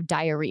compulsive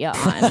diarrhea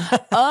on?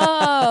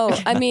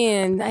 I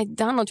mean,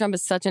 Donald Trump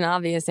is such an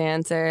obvious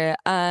answer.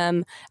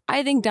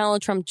 I think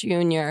Donald Trump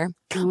Jr.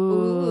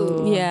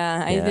 Ooh.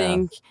 Yeah, I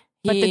think.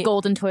 But the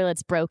golden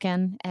toilet's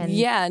broken and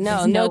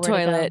no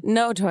toilet,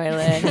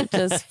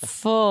 just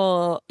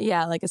full,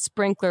 like a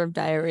sprinkler of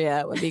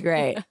diarrhea would be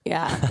great.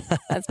 Yeah,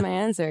 that's my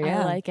answer.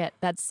 Yeah, I like it.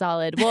 That's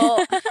solid.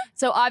 Well,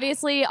 So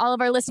obviously, all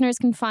of our listeners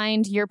can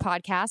find your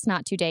podcast,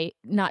 Not Too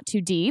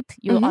Deep.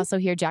 You'll also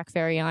hear Jack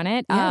Ferry on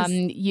it. Yes.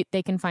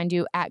 They can find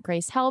you at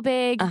Grace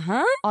Helbig.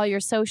 All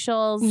your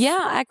socials.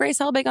 Yeah, at Grace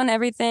Helbig on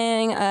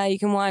everything. You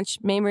can watch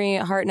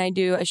Mamrie Hart and I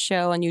do a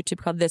show on YouTube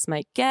called This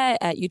Might Get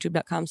at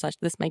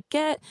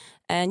youtube.com/thismightget.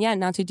 And yeah,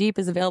 Not Too Deep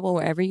is available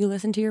wherever you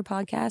listen to your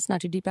podcast,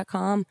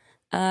 nottoodeep.com.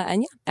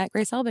 And yeah, at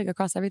Grace Helbig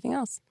across everything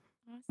else.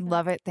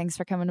 Love it. Thanks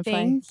for coming to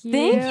play.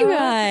 Thank you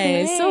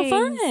guys. Thanks. So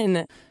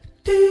fun.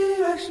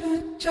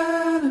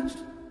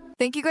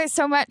 Thank you guys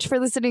so much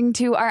for listening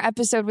to our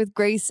episode with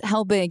Grace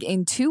Helbig.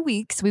 In 2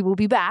 weeks, we will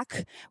be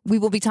back. We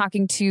will be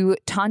talking to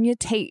Tanya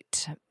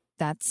Tate.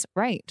 That's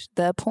right,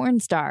 the porn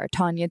star,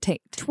 Tanya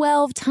Tate.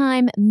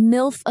 12-time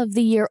MILF of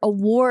the Year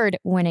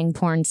award-winning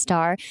porn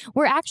star.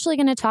 We're actually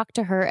going to talk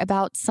to her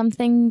about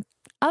something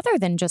other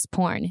than just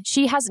porn.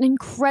 She has an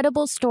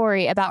incredible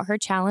story about her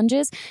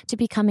challenges to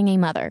becoming a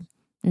mother.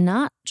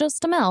 Not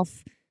just a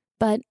MILF,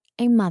 but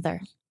a mother.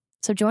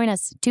 So join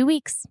us 2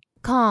 weeks.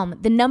 Calm,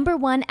 the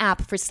 #1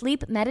 app for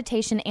sleep,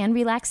 meditation, and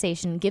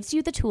relaxation, gives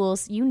you the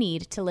tools you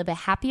need to live a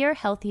happier,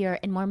 healthier,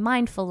 and more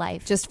mindful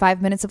life. Just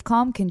 5 minutes of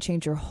Calm can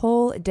change your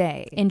whole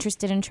day.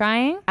 Interested in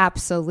trying?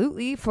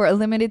 Absolutely. For a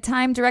limited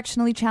time,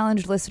 Directionally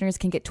Challenged listeners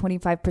can get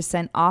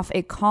 25% off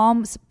a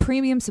Calm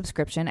premium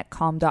subscription at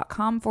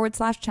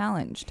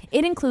calm.com/challenged.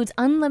 It includes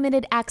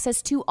unlimited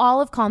access to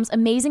all of Calm's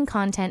amazing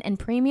content and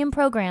premium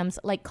programs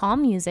like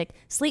Calm Music,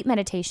 sleep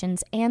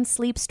meditations, and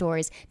sleep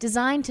stories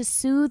designed to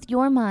soothe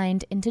your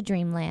mind into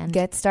dreamland.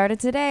 Get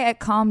started today at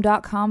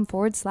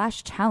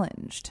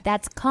calm.com/challenged.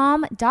 That's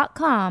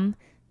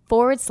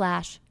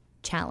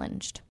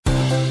calm.com/challenged.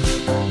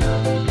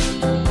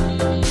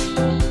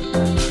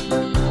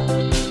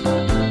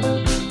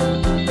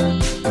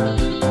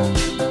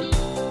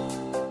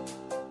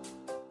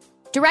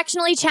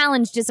 Directionally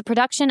Challenged is a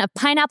production of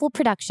Pineapple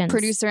Productions.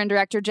 Producer and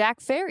director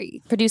Jack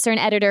Ferry. Producer and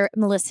editor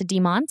Melissa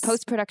DeMont.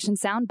 Post-production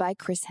sound by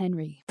Chris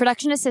Henry.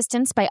 Production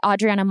assistance by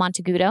Adriana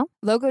Montegudo.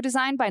 Logo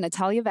design by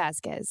Natalia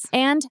Vasquez.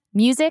 And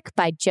music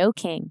by Joe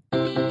King.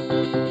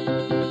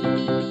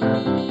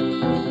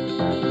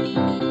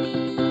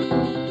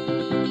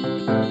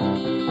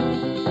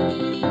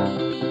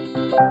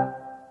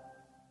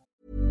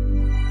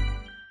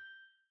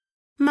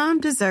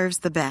 Mom deserves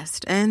the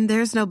best, and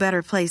there's no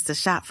better place to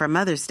shop for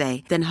Mother's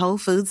Day than Whole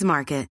Foods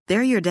Market.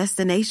 They're your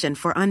destination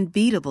for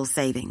unbeatable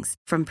savings,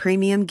 from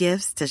premium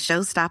gifts to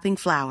show-stopping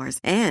flowers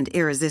and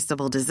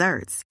irresistible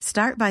desserts.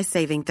 Start by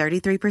saving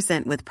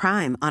 33% with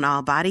Prime on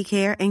all body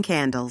care and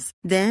candles.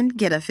 Then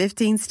get a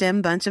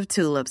 15-stem bunch of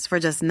tulips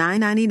for just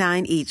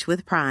 $9.99 each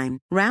with Prime.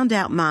 Round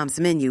out Mom's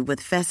menu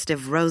with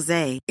festive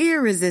rosé,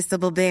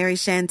 irresistible berry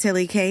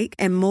chantilly cake,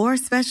 and more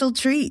special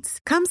treats.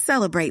 Come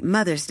celebrate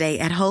Mother's Day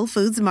at Whole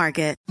Foods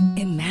Market.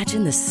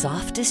 Imagine the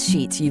softest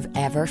sheets you've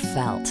ever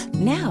felt.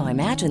 Now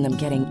imagine them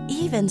getting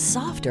even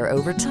softer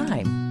over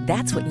time.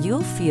 That's what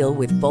you'll feel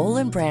with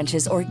Boll &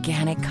 Branch's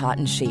organic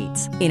cotton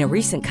sheets. In a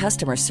recent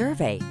customer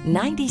survey,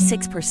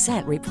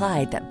 96%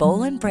 replied that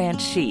Boll &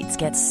 Branch sheets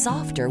get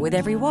softer with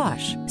every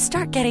wash.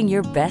 Start getting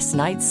your best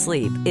night's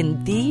sleep in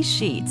these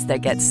sheets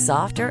that get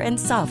softer and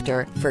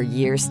softer for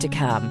years to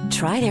come.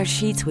 Try their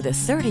sheets with a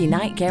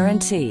 30-night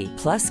guarantee.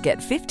 Plus, get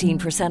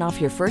 15%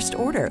 off your first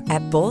order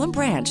at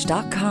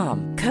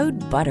bollandbranch.com. Code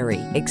BUTTERY.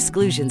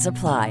 Exclusions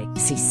apply.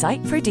 See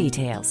site for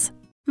details.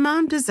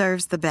 Mom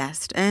deserves the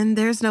best, and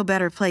there's no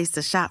better place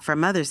to shop for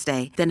Mother's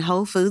Day than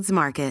Whole Foods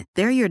Market.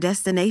 They're your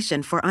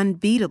destination for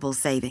unbeatable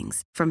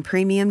savings, from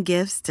premium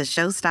gifts to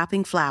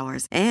show-stopping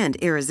flowers and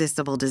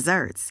irresistible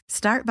desserts.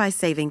 Start by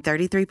saving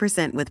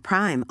 33% with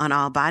Prime on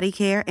all body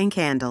care and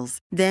candles.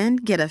 Then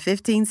get a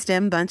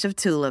 15-stem bunch of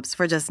tulips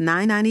for just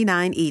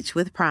 $9.99 each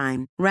with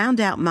Prime. Round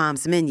out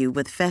Mom's menu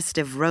with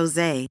festive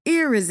rosé,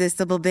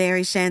 irresistible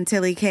berry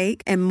chantilly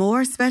cake, and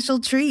more special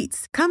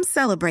treats. Come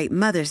celebrate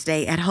Mother's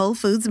Day at Whole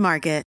Foods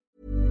Market.